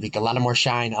 you think a lot of more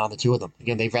shine on the 2 of them.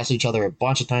 Again, they've wrestled each other a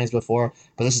bunch of times before,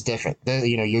 but this is different.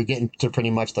 You're getting to pretty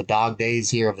much the dog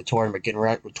days here of the tournament, getting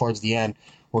right towards the end.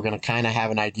 We're going to kind of have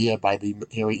an idea by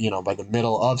the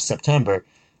middle of September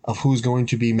of who's going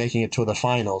to be making it to the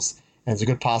finals. And it's a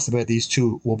good possibility these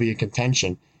 2 will be in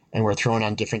contention, and we're throwing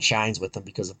on different shines with them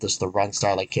because of this, the run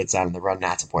Starlight Kid's on and the run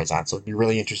Natsupoi's on. So it'd be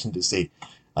really interesting to see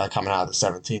coming out of the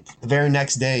 17th. The very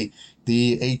next day,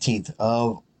 the 18th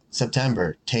of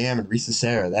September, Tam and Risa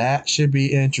Sera. That should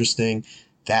be interesting.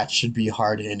 That should be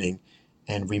hard-hitting.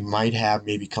 And we might have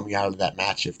maybe coming out of that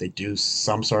match, if they do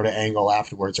some sort of angle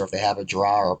afterwards, or if they have a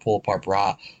draw or a pull-apart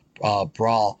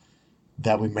brawl,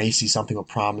 that we may see something of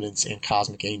prominence in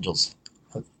Cosmic Angels.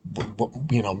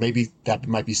 Maybe that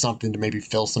might be something to maybe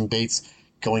fill some dates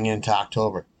going into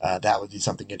October. That would be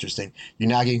something interesting.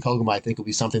 Unagi and Koguma, I think, will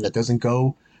be something that doesn't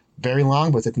go very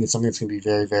long, but I think it's something that's going to be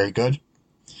very, very good.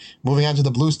 Moving on to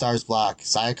the Blue Stars block,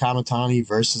 Saya Kamatani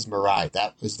versus Mirai.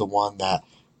 That is the one that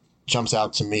jumps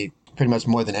out to me pretty much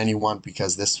more than anyone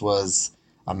because this was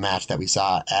a match that we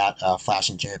saw at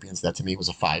Flashing Champions. That to me was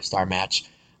a 5-star match.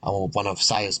 One of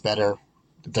Saya's better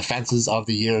defenses of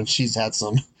the year, and she's had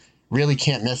some really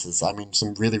can't misses. I mean,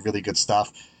 some really, really good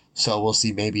stuff. So we'll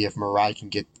see maybe if Mirai can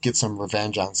get some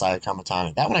revenge on Saya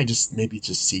Kamatani. That one I just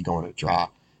see going to draw.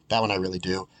 That one I really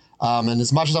do. And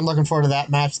as much as I'm looking forward to that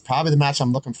match, probably the match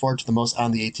I'm looking forward to the most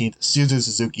on the 18th, Suzu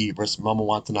Suzuki versus Momo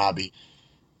Watanabe.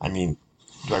 I mean,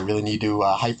 do I really need to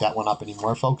hype that one up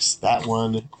anymore, folks? That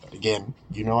one, again,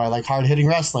 I like hard-hitting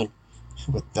wrestling.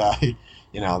 But,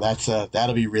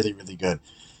 that'll be really, really good.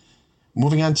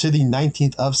 Moving on to the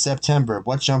 19th of September,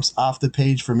 what jumps off the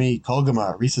page for me?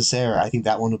 Koguma, Risa Sera. I think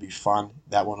that one will be fun.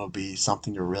 That one will be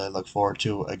something to really look forward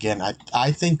to. Again,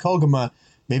 I think Koguma,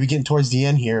 maybe getting towards the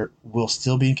end here, will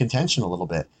still be in contention a little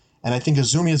bit. And I think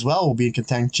Azumi as well will be in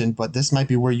contention, but this might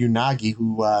be where Unagi,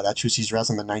 who that Chusi's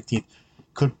wrestling the 19th,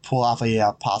 could pull off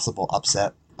a possible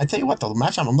upset. I tell you what, the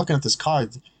match I'm looking at this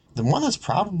card, the one that's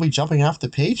probably jumping off the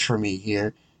page for me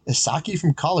here is Saki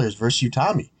from Colors versus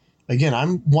Utami. Again,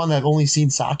 I'm one that I've only seen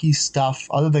Saki's stuff,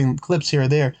 other than clips here or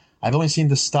there. I've only seen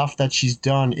the stuff that she's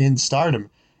done in Stardom.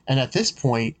 And at this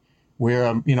point, we're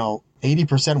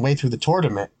 80% way through the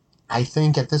tournament. I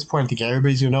think at this point,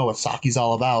 everybody's going to know what Saki's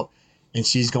all about. And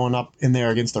she's going up in there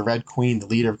against the Red Queen, the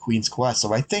leader of Queen's Quest.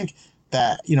 So I think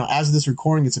that, as of this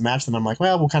recording, it's a match that I'm like,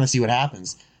 well, we'll kind of see what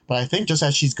happens. But I think just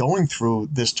as she's going through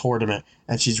this tournament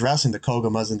and she's wrestling the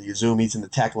Kogumas and the Izumis and the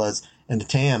Teklas and the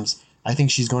Tams, I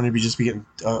think she's going to be getting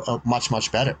much,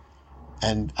 much better.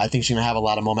 And I think she's going to have a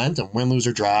lot of momentum. Win, lose,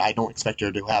 or draw. I don't expect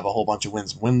her to have a whole bunch of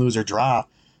wins. Win, lose, or draw.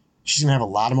 She's going to have a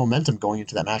lot of momentum going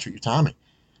into that match with Utami.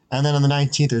 And then on the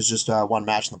 19th, there's just one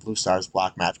match in the Blue Stars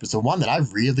block match. But it's the one that I'm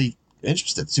really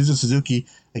interested. Suzu Suzuki,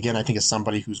 again, I think is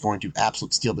somebody who's going to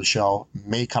absolutely steal the show.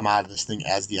 May come out of this thing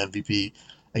as the MVP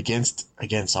against,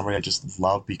 again, somebody I just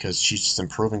love because she's just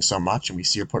improving so much and we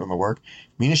see her put in the work.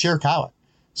 Mina Shirakawa.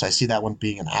 So I see that one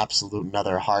being an absolute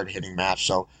another hard-hitting match.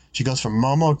 So she goes from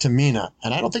Momo to Mina,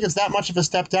 and I don't think it's that much of a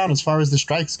step down as far as the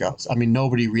strikes goes. I mean,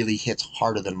 nobody really hits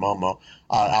harder than Momo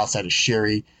outside of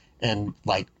Shiri and,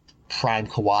 Prime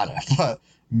Kawada. But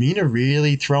Mina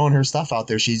really throwing her stuff out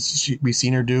there. We've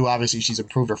seen her do, obviously, she's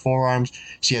improved her forearms.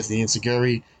 She has the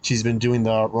Inseguri. She's been doing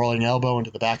the rolling elbow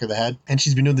into the back of the head, and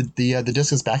she's been doing the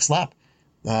discus back slap.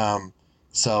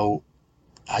 So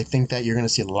I think that you're going to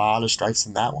see a lot of strikes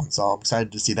in that one. So I'm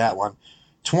excited to see that one.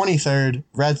 23rd,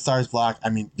 Red Stars block. I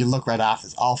mean, you look right off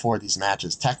this, all four of these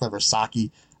matches. Tekla versus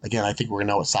Saki. Again, I think we're going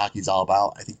to know what Saki's all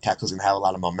about. I think Tekla's going to have a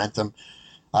lot of momentum.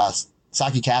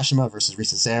 Saki Kashima versus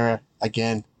Risa Sera.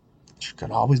 Again, it's going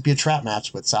to always be a trap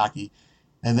match with Saki.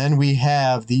 And then we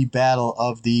have the battle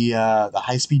of the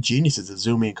high-speed geniuses,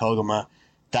 Azumi and Koguma.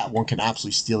 That one can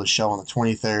absolutely steal the show on the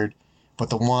 23rd. But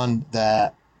the one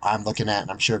that I'm looking at,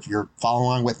 and I'm sure if you're following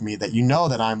along with me, that you know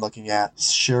that I'm looking at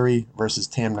Shuri versus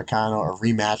Tam Nakano, a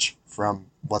rematch from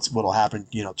what'll happen,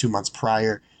 2 months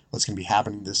prior, what's going to be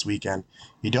happening this weekend.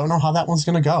 You don't know how that one's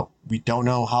going to go. We don't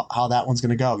know how that one's going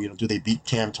to go. Do they beat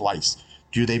Tam twice?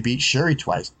 Do they beat Shuri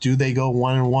twice? Do they go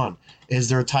 1-1? Is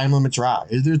there a time limit draw?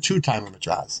 Is there 2 time limit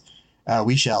draws?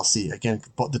 We shall see. Again,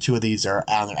 both the two of these are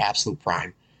on their absolute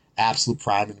prime,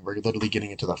 and we're literally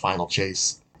getting into the final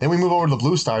chase. Then we move over to the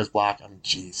Blue Stars block. You have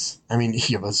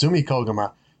Azumi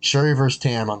Koguma, Shuri versus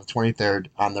Tam on the 23rd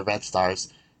on the Red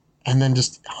Stars. And then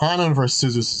just Hana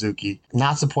versus Suzu Suzuki.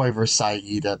 Natsupoi versus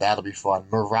Saida. That'll be fun.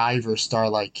 Mirai versus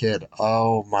Starlight Kid.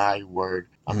 Oh my word.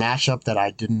 A matchup that I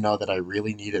didn't know that I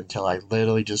really needed until I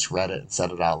literally just read it and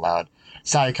said it out loud.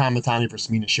 Saya Kamatani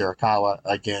versus Mina Shirakawa.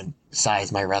 Again, Saya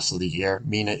is my wrestler of the year.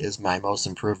 Mina is my most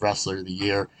improved wrestler of the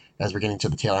year. As we're getting to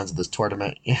the tail ends of this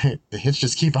tournament, the hits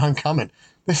just keep on coming.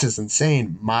 This is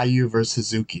insane. Mayu versus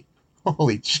Suzuki.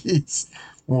 Holy jeez.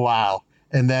 Wow.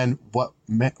 And then what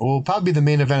will probably be the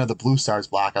main event of the Blue Stars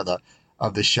block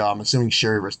of the show. I'm assuming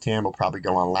Shuri versus Tam will probably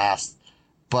go on last.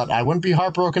 But I wouldn't be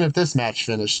heartbroken if this match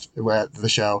finished at the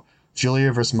show.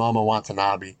 Julia versus Momo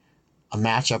Watanabe. A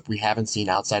matchup we haven't seen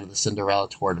outside of the Cinderella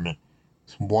tournament.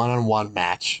 One-on-one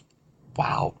match.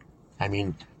 Wow. I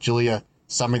mean, Julia,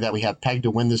 somebody that we had pegged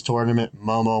to win this tournament.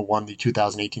 Momo won the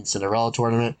 2018 Cinderella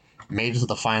tournament. Made it to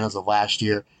the finals of last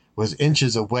year. Was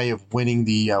inches away of winning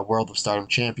the World of Stardom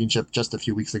Championship just a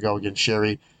few weeks ago against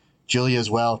Shuri. Julia as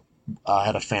well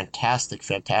had a fantastic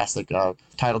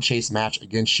title chase match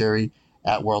against Shuri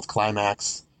at World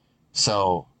Climax.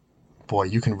 So, boy,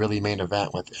 you can really main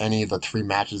event with any of the 3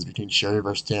 matches between Shuri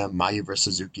versus Tam, Mayu versus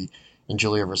Suzuki, and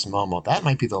Julia versus Momo. That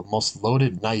might be the most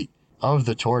loaded night of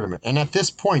the tournament. And at this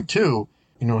point, too,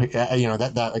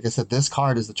 that like I said, this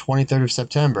card is the 23rd of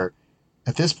September.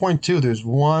 At this point, too, there's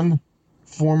one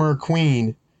former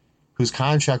queen whose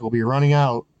contract will be running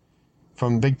out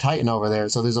from Big Titan over there.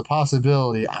 So there's a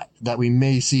possibility that we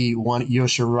may see one Io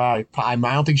Shirai. I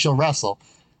don't think she'll wrestle.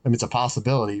 I mean, it's a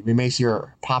possibility. We may see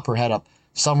her pop her head up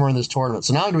somewhere in this tournament.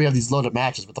 So not only do we have these loaded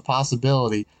matches, but the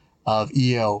possibility of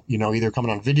Io, either coming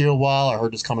on video wall or her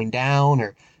just coming down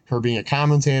or her being a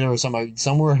commentator or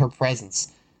somewhere her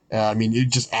presence. It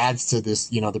just adds to this,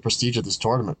 the prestige of this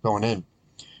tournament going in.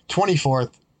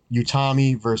 24th,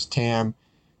 Utami versus Tam.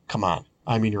 Come on.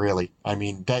 Really.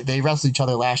 They wrestled each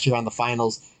other last year on the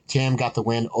finals. Tam got the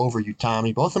win over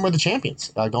Utami. Both of them were the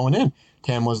champions going in.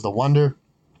 Tam was the Wonder.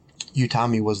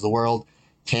 Utami was the World.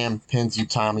 Tam pins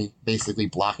Utami, basically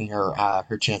blocking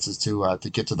her chances to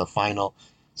get to the final.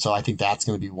 So I think that's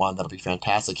going to be one that'll be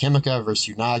fantastic. Himeka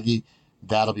versus Unagi.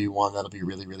 That'll be one that'll be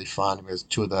really, really fun. There's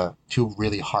two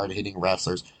really hard-hitting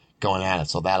wrestlers going at it.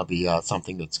 So that'll be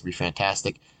something that's going to be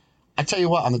fantastic. I tell you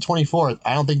what, on the 24th,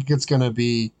 I don't think it's going to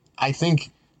be... I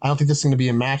don't think this is going to be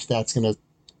a match that's going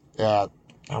to...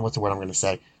 what's the word I'm going to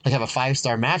say? Have a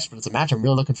 5-star match, but it's a match I'm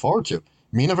really looking forward to.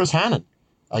 Mina versus Hanan.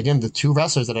 Again, the two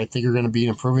wrestlers that I think are going to be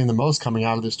improving the most coming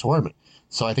out of this tournament.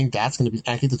 So I think that's going to be...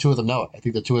 I think the two of them know it. I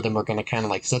think the two of them are going to kind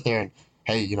of sit there and,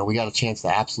 hey, we got a chance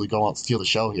to absolutely go out and steal the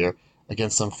show here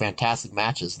against some fantastic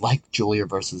matches like Julia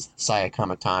versus Saya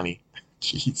Kamatani.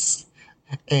 Jeez.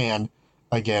 And,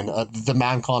 again,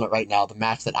 I'm calling it right now, the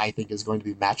match that I think is going to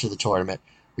be match of the tournament.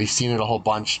 We've seen it a whole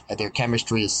bunch. Their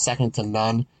chemistry is second to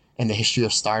none in the history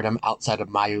of Stardom outside of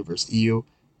Mayu versus Io.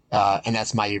 And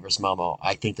that's Mayu versus Momo.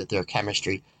 I think that their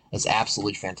chemistry is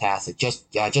absolutely fantastic.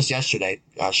 Just yesterday,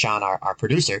 Sean, our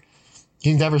producer,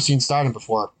 he's never seen Stardom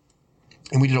before.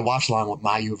 And we did a watch along with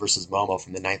Mayu versus Momo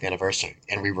from the 9th anniversary,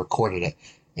 and we recorded it.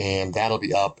 And that'll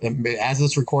be up. And as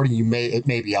it's recording, it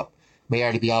may be up. May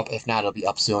already be up. If not, it'll be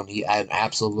up soon. He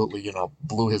absolutely,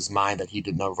 blew his mind that he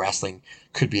didn't know wrestling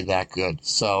could be that good.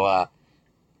 So,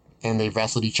 and they've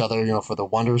wrestled each other, for the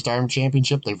Wonder Stardom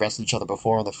Championship. They've wrestled each other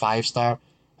before on the 5-star.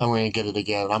 And we're going to get it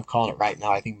again. And I'm calling it right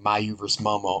now. I think Mayu versus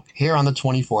Momo here on the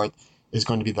 24th is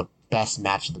going to be the best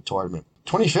match of the tournament.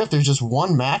 25th, there's just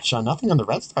one match, nothing on the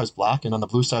Red Stars block, and on the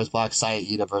Blue Stars block, Saya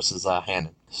Ida versus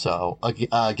Hanan. So,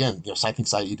 again, I think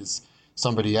Saya Ida is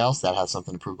somebody else that has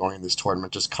something to prove going in this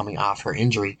tournament, just coming off her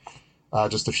injury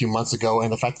just a few months ago,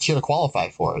 and the fact that she had to qualify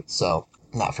for it. So,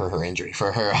 not for her injury,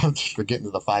 for her for getting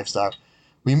to the 5-star.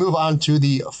 We move on to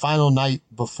the final night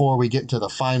before we get into the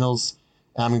finals.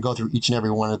 And I'm going to go through each and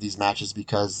every one of these matches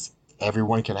because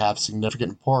everyone can have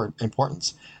significant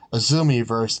importance. Azumi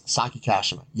versus Saki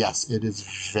Kashima. Yes, it is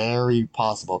very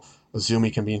possible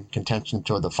Azumi can be in contention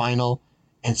toward the final,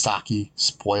 and Saki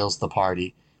spoils the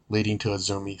party, leading to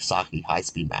Azumi-Saki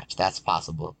high-speed match. That's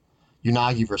possible.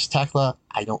 Unagi versus Tekla.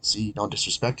 I don't see, no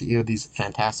disrespect to either of these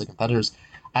fantastic competitors,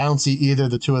 I don't see either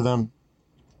of the two of them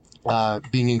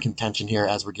being in contention here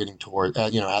as we're getting toward,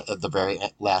 at the very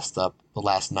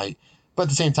last night. But at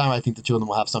the same time, I think the two of them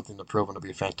will have something to prove, and it'll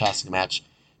be a fantastic match.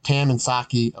 Tam and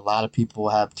Saki, a lot of people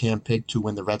have Tam picked to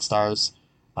win the Red Stars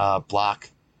block.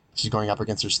 She's going up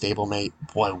against her stablemate.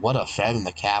 Boy, what a fed in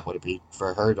the cap would it be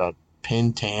for her to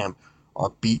pin Tam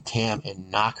or beat Tam and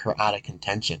knock her out of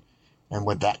contention. And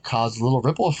would that cause a little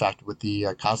ripple effect with the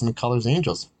Cosmic Colors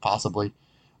Angels? Possibly.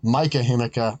 Micah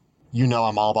Himeka,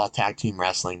 I'm all about tag team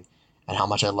wrestling and how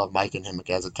much I love Micah and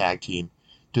Himeka as a tag team.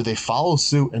 Do they follow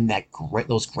suit in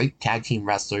those great tag team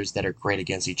wrestlers that are great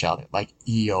against each other, like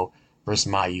Io versus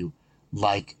Mayu,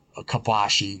 like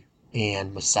Kabashi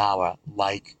and Misawa,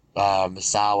 like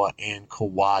Misawa and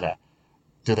Kawada?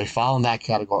 Do they fall in that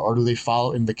category, or do they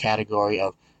fall in the category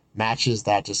of matches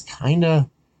that just kind of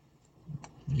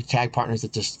tag partners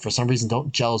that just for some reason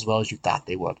don't gel as well as you thought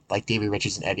they would, like Davey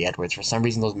Richards and Eddie Edwards? For some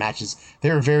reason, those matches,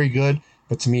 they were very good,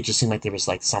 but to me, it just seemed like there was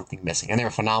something missing. And they're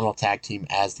a phenomenal tag team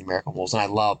as the American Wolves, and I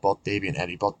love both Davey and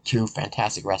Eddie, both two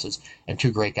fantastic wrestlers and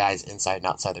two great guys inside and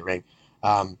outside the ring.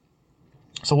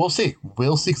 So we'll see.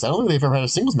 Because I don't think they've ever had a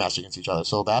singles match against each other,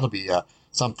 so that'll be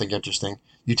something interesting.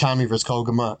 Utami versus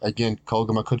Koguma. Again,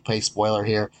 Koguma could play spoiler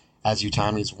here, as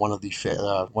Utami is one of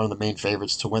the main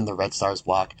favorites to win the Red Stars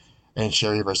block. And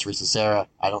Sherry versus Risa Sera.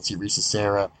 I don't see Risa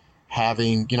Sera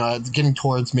having, getting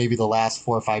towards maybe the last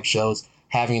 4 or 5 shows,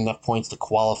 having enough points to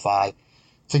qualify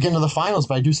to get into the finals,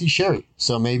 but I do see Sherry.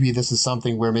 So maybe this is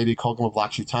something where maybe Koguma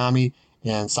blocks Utami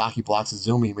and Saki blocks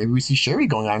Azumi. Maybe we see Sherry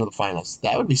going on to the finals.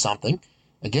 That would be something.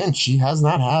 Again, she has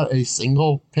not had a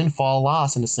single pinfall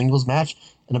loss in a singles match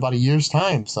in about a year's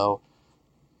time, so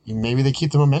maybe they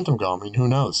keep the momentum going. Who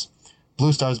knows?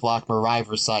 Blue Stars block Mirai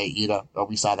versus Saya Ida.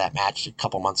 We saw that match a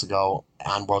couple months ago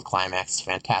on World Climax.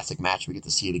 Fantastic match. We get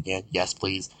to see it again. Yes,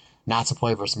 please.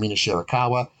 Natsupoi versus Mina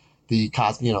Shirakawa. The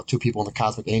two people in the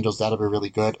Cosmic Angels. That'll be really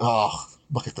good. Oh,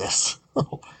 look at this.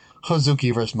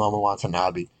 Hazuki versus Momo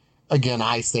Watanabe. again,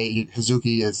 I think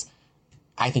Hazuki's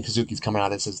coming out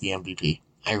of this as the MVP.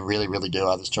 I really, really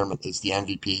do. This tournament is the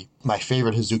MVP. My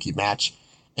favorite Hazuki match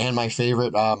and my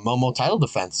favorite Momo title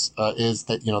defense is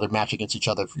that, their match against each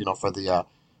other,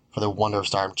 for the Wonder of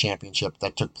Stardom Championship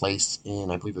that took place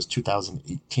in, I believe it was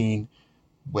 2018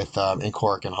 with in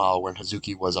Korakuen Hall, when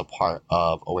Hazuki was a part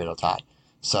of Oedo Tai.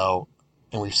 So,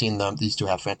 and we've seen these two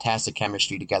have fantastic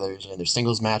chemistry together in their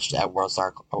singles match at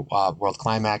World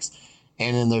Climax,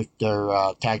 and in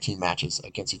their tag team matches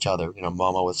against each other.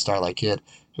 Momo with Starlight Kid,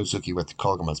 Hazuki with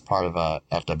Koguma as part of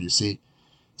FWC.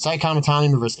 Saya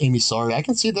Kamitani versus Amy Sourei. I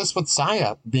can see this with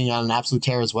Saya being on an absolute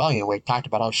tear as well. We talked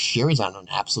about how Shiri's on an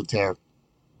absolute tear.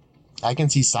 I can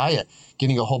see Saya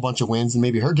getting a whole bunch of wins and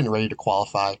maybe her getting ready to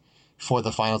qualify for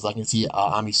the finals. I can see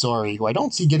Ami Sourei, who I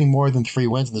don't see getting more than 3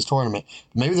 wins in this tournament.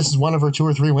 Maybe this is one of her 2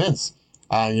 or 3 wins.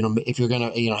 If you're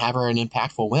going to have her an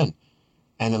impactful win.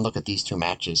 And then look at these 2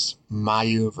 matches.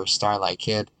 Mayu versus Starlight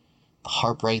Kid. The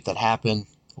heartbreak that happened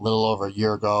a little over a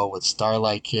year ago with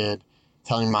Starlight Kid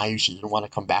telling Mayu she didn't want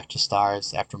to come back to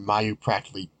Stars after Mayu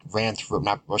practically ran through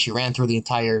the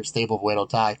entire stable of Oedo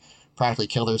Tai, practically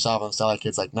killed herself, and Starlight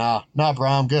Kid's like, nah, bro,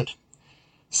 I'm good.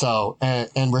 So,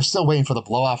 and we're still waiting for the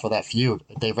blowout for that feud.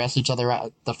 They wrestled each other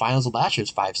at the finals of last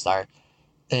year's 5-star.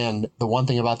 And the one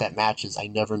thing about that match is I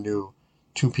never knew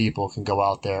 2 people can go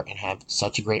out there and have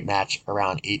such a great match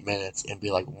around 8 minutes and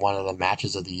be like one of the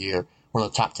matches of the year, one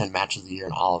of the top 10 matches of the year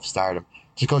in all of Stardom.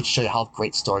 Just goes to show you how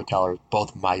great storytellers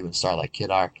both Mayu and Starlight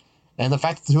Kid are. And the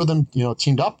fact that the 2 of them,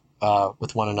 teamed up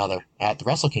with one another at the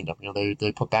Wrestle Kingdom.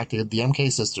 They put back the MK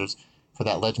sisters for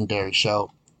that legendary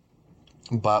show.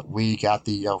 But we got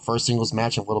the first singles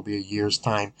match in what'll be a year's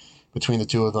time between the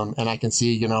 2 of them. And I can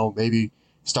see, maybe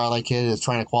Starlight Kid is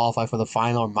trying to qualify for the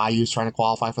final, or Mayu's trying to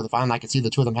qualify for the final. I can see the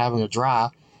 2 of them having a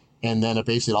draw. And then it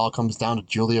basically all comes down to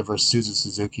Julia versus Suzu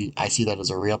Suzuki. I see that as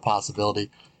a real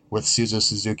possibility with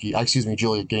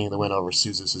Julia getting the win over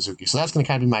Suzu Suzuki. So that's going to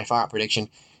kind of be my far prediction,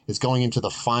 is going into the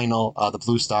final, the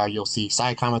Blue Star. You'll see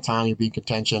Saya Kamitani be in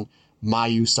contention,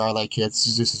 Mayu, Starlight Kid,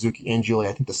 Suzu Suzuki, and Julia.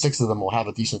 I think the 6 of them will have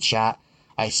a decent shot.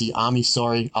 I see Ami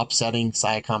Sourei upsetting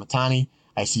Saya Kamitani.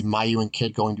 I see Mayu and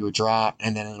Kid going to a draw,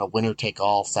 and then in a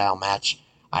winner-take-all style match,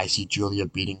 I see Julia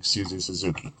beating Suzu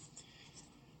Suzuki.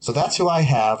 So that's who I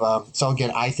have. So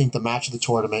again, I think the match of the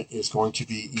tournament is going to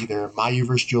be either Mayu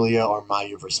versus Julia or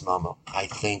Mayu versus Momo. I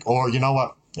think, or you know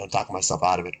what? I'm talking myself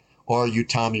out of it. Or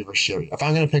Utami versus Shiri. If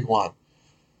I'm going to pick one,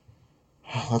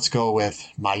 let's go with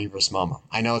Mayu versus Momo.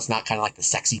 I know it's not kind of like the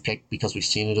sexy pick because we've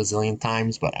seen it a zillion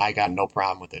times, but I got no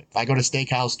problem with it. If I go to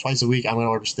Steakhouse twice a week, I'm going to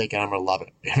order steak and I'm going to love it.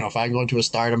 If I go into a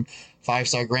Stardom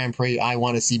 5-star Grand Prix, I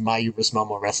want to see Mayu versus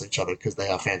Momo wrestle each other because they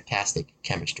have fantastic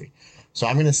chemistry. So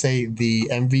I'm going to say the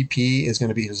MVP is going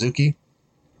to be Hazuki.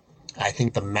 I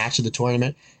think the match of the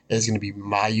tournament is going to be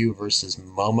Mayu versus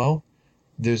Momo.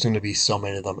 There's going to be so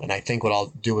many of them. And I think what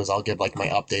I'll do is I'll give like my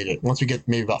updated, once we get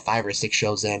maybe about 5 or 6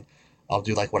 shows in, I'll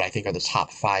do like what I think are the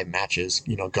top 5 matches,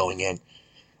 going in.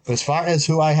 But as far as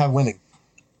who I have winning,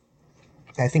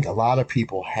 I think a lot of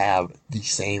people have the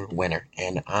same winner.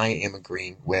 And I am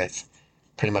agreeing with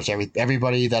pretty much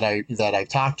everybody that I've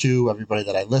talked to, everybody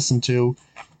that I listen to,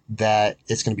 that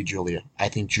it's going to be Julia. I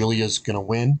think Julia's going to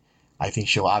win. I think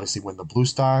she'll obviously win the Blue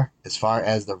Star. As far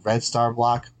as the Red Star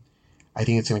block, I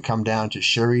think it's going to come down to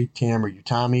Shuri, Tam, or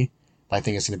Utami. But I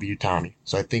think it's going to be Utami.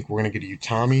 So I think we're going to get a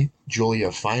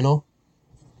Utami-Julia final.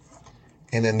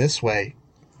 And then this way,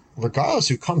 regardless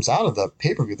who comes out of the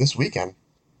pay-per-view this weekend,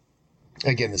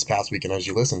 again, this past weekend as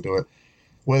you listen to it,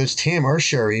 whether it's Tam or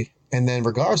Shuri, and then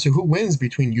regardless of who wins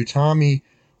between Utami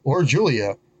or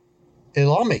Julia,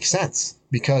 it'll all make sense.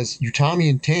 Because Utami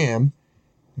and Tam,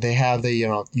 they have the,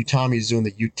 Utami's doing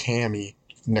the Utami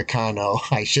Nakano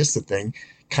Aishista thing,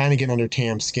 kind of getting under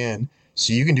Tam's skin.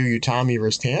 So you can do Utami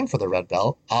versus Tam for the red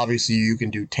belt. Obviously, you can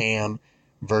do Tam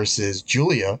versus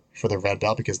Julia for the red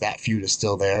belt because that feud is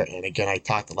still there. And again, I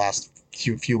talked the last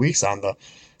few weeks on the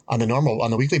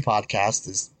weekly podcast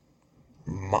is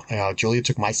Julia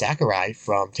took Mai Sakurai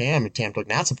from Tam and Tam took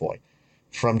Natsupoi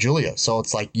from Julia. So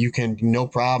it's like you can, no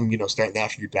problem, start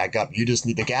that feud back up. You just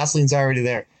need, the gasoline's already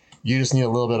there. You just need a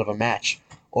little bit of a match.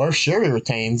 Or if Shuri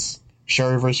retains,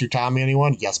 Shuri versus Utami,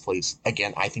 anyone? Yes, please.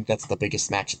 Again, I think that's the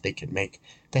biggest match that they can make.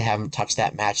 They haven't touched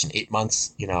that match in 8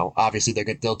 months. Obviously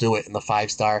they'll do it in the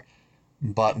 5-star,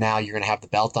 but now you're going to have the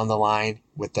belt on the line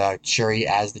with Shuri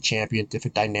as the champion,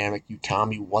 different dynamic.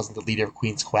 Utami wasn't the leader of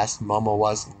Queen's Quest. Momo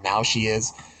was. Now she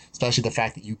is. Especially the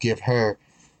fact that you give her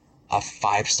a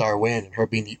 5-star win, and her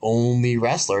being the only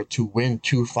wrestler to win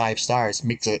 2 5-stars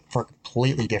makes it for a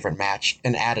completely different match,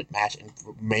 an added match, and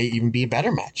may even be a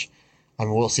better match. I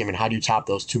mean, we'll see. How do you top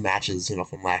those 2 matches,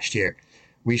 from last year?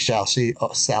 We shall see.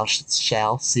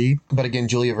 Shall see. But again,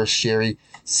 Julia versus Sherry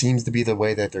seems to be the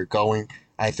way that they're going.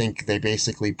 I think they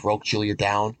basically broke Julia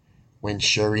down when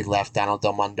Sherry left Donald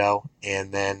Del Mundo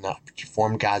and then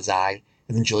formed God's Eye.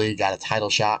 And then Julia got a title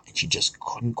shot, and she just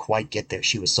couldn't quite get there.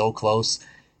 She was so close,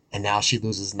 and now she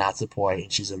loses Natsupoi,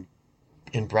 and she's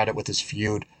embroiled with this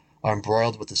feud,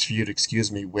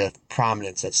 with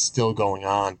Prominence that's still going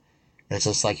on. It's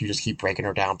just like you just keep breaking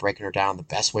her down. The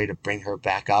best way to bring her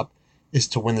back up is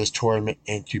to win this tournament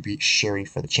and to beat Sherry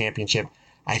for the championship.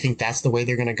 I think that's the way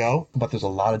they're going to go, but there's a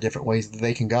lot of different ways that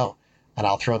they can go. And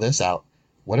I'll throw this out.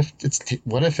 What if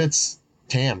it's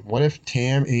Tam? What if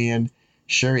Tam and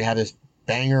Sherry had this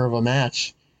banger of a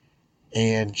match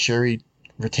and Sherry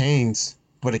retains,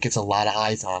 but it gets a lot of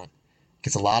eyes on it?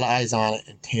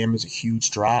 And Tam is a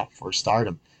huge draw for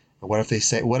Stardom. And what if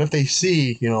they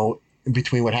see, in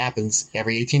between what happens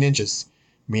every 18 inches,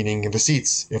 meaning the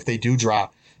seats, if they do draw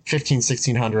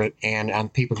 1,600 and on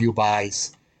pay-per-view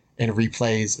buys and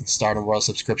replays and Stardom World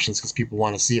subscriptions because people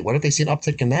want to see it. What if they see an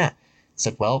uptick in that?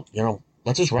 Said, well,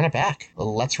 let's just run it back.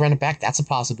 That's a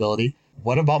possibility.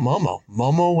 What about Momo?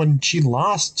 Momo, when she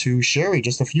lost to Sherry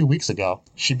just a few weeks ago,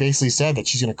 she basically said that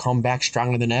she's going to come back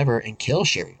stronger than ever and kill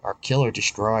Sherry or kill or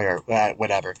destroy or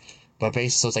whatever. But basically,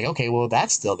 so it's like, okay, well,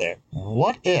 that's still there.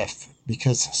 What if,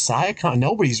 because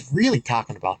nobody's really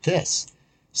talking about this.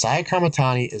 Saya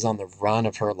Kamatani is on the run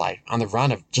of her life, on the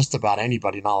run of just about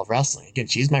anybody in all of wrestling. Again,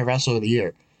 she's my wrestler of the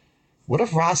year. What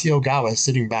if Rossy Ogawa is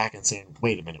sitting back and saying,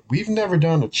 wait a minute, we've never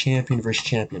done a champion versus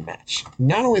champion match.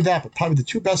 Not only that, but probably the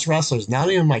two best wrestlers, not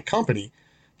only in my company,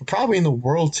 but probably in the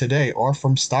world today are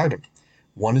from Stardom.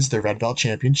 One is the red belt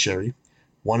champion, Sherry.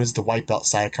 One is the white belt,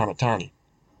 Saya Kamatani.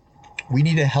 We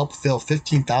need to help fill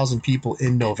 15,000 people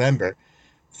in November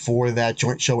for that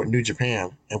joint show with New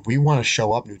Japan, and we want to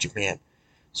show up New Japan.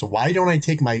 So why don't I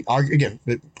take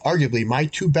arguably my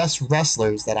two best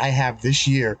wrestlers that I have this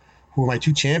year, who are my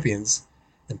two champions,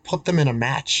 and put them in a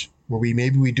match where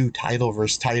we do title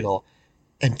versus title,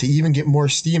 and to even get more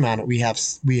steam on it, we have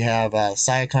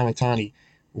Saya Kamatani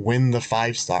win the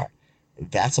 5-star.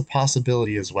 That's a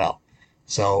possibility as well.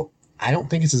 So I don't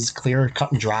think it's as clear,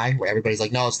 cut and dry, where everybody's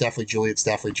like, no, it's definitely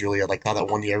Julia. Like now that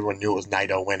one year everyone knew it was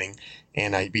Naito winning,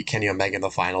 and I beat Kenny Omega in the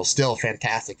finals. Still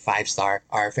fantastic 5-star,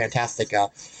 or fantastic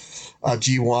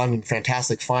G1 and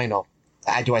fantastic final.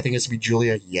 Do I think it's going to be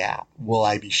Julia? Yeah. Will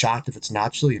I be shocked if it's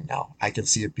not Julia? No. I can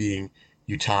see it being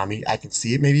Utami. I can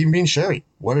see it maybe even being Sherry.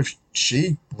 What if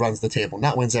she runs the table,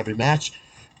 not wins every match?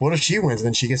 What if she wins and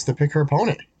then she gets to pick her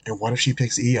opponent? And what if she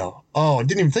picks Io? Oh, I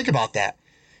didn't even think about that.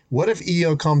 What if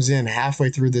Io comes in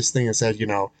halfway through this thing and said,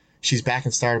 she's back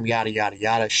in Stardom, yada, yada,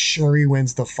 yada. Sherry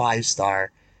wins the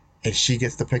 5-star and she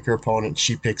gets to pick her opponent.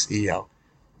 She picks Io.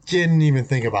 Didn't even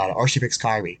think about it. Or she picks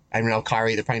Kairi. I know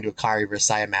Kairi, they're probably do a Kairi versus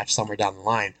Saya match somewhere down the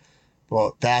line.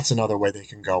 Well, that's another way they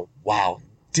can go, wow,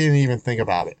 didn't even think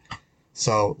about it.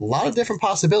 So a lot of different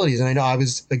possibilities. And I know I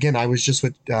was just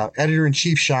with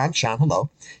editor-in-chief Sean,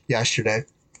 hello, yesterday.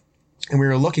 And we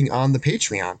were looking on the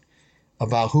Patreon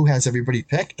about who has everybody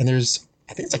picked. And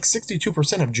I think it's like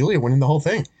 62% of Julia winning the whole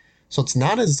thing. So it's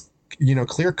not as,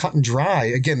 clear, cut, and dry.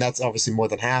 Again, that's obviously more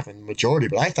than half and majority,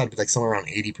 but I thought it'd be like somewhere around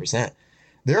 80%.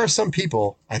 There are some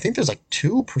people, I think there's like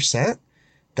 2%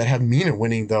 that have Mina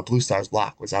winning the Blue Stars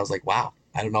block, which I was like, wow,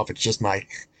 I don't know if it's just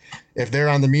if they're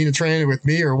on the Mina train with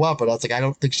me or what, but I was like, I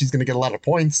don't think she's going to get a lot of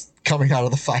points coming out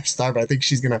of the 5-star, but I think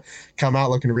she's going to come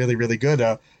out looking really, really good.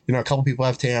 A couple people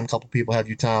have Tam, a couple people have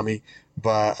Utami,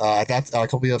 but that's a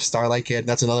couple people have Starlight Kid, and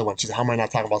that's another one. She's, how am I not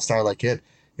talking about Starlight Kid?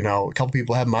 A couple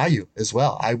people have Mayu as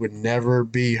well. I would never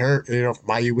be hurt, if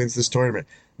Mayu wins this tournament.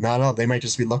 No, they might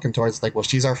just be looking towards like, well,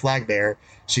 she's our flag bearer.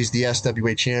 She's the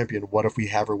SWA champion. What if we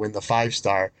have her win the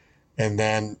 5-star? And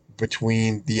then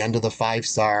between the end of the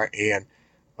 5-star and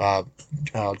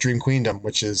Dream Queendom,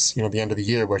 which is, the end of the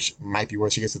year, which might be where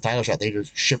she gets the title shot, they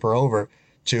just ship her over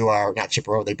not ship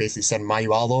her over, they basically send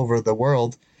Mayu all over the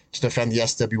world to defend the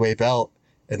SWA belt.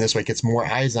 And this way it gets more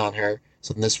eyes on her.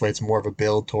 So this way it's more of a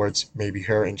build towards maybe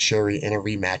her and Sherry in a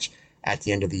rematch at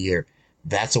the end of the year.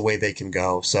 That's a way they can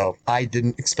go. So I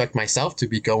didn't expect myself to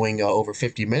be going over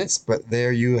 50 minutes, but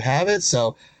there you have it.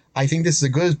 So I think this is a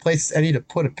good place as any to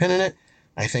put a pin in it.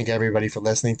 I thank everybody for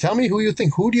listening. Tell me who you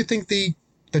think. Who do you think the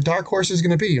dark horse is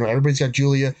going to be? Everybody's got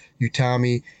Julia,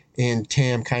 Utami, and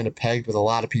Tam kind of pegged, with a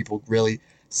lot of people really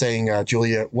saying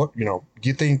Julia. What do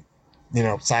you think?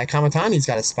 Saya Kamatani's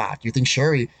got a spot. Do you think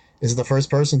Sherry is the first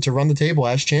person to run the table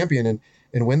as champion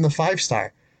and win the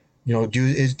 5-star?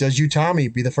 Does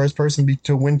Utami be the first person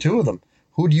to win 2 of them?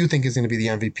 Who do you think is going to be the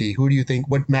MVP?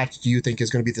 What match do you think is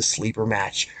going to be the sleeper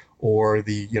match or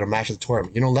the match of the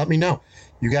tournament? Let me know.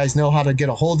 You guys know how to get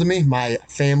a hold of me, my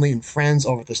family and friends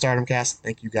over at the Stardom Cast.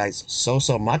 Thank you guys so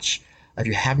much. If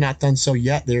you have not done so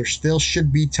yet, there still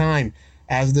should be time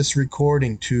as this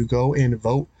recording to go and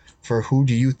vote for who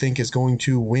do you think is going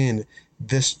to win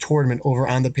this tournament over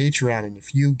on the Patreon. And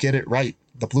if you get it right,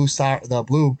 the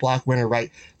blue block winner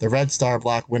right, the red star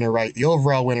block winner right, the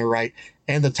overall winner right,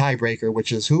 and the tiebreaker,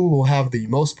 which is who will have the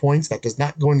most points that does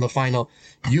not go into the final,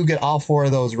 you get all 4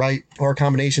 of those right, or a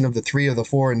combination of the 3 of the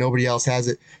 4 and nobody else has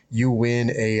it, you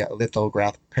win a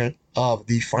lithograph print of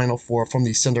the final 4 from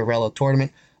the Cinderella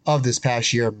tournament of this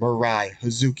past year: Mirai,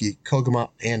 Hazuki, Koguma,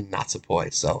 and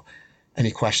Natsupoi. So any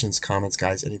questions, comments,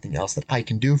 guys, anything else that I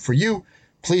can do for you,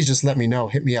 please just let me know.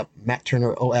 Hit me up, Matt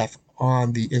Turner OF,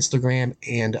 on the Instagram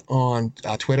and on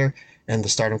Twitter, and the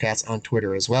Stardom Cats on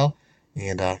Twitter as well.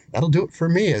 And that'll do it for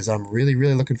me, as I'm really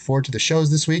looking forward to the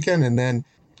shows this weekend, and then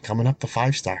coming up the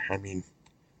 5-star. I mean,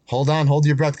 hold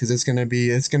your breath, because it's gonna be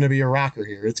a rocker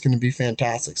here. It's gonna be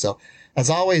fantastic. So as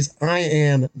always, I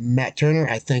am Matt Turner.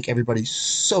 I thank everybody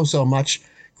so much.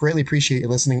 Greatly appreciate you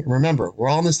listening. Remember, we're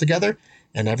all in this together,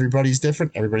 and everybody's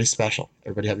different. Everybody's special.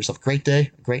 Everybody have yourself a great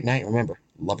day, a great night. Remember,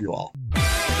 love you all.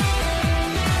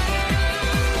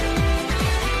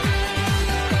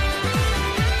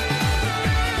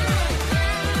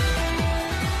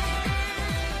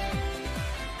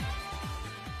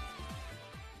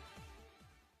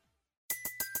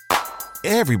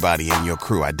 Everybody in your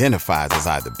crew identifies as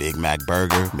either Big Mac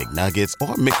Burger, McNuggets,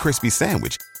 or McCrispy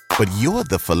Sandwich. But you're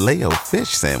the Filet-O-Fish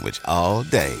Sandwich all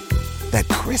day. That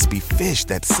crispy fish,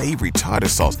 that savory tartar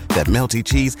sauce, that melty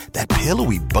cheese, that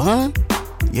pillowy bun.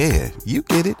 Yeah, you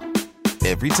get it.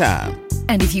 Every time.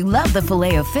 And if you love the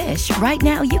Filet-O-Fish, right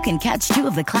now you can catch 2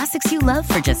 of the classics you love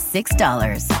for just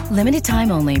 $6. Limited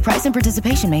time only. Price and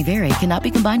participation may vary. Cannot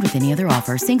be combined with any other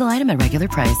offer. Single item at regular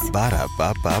price.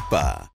 Ba-da-ba-ba-ba.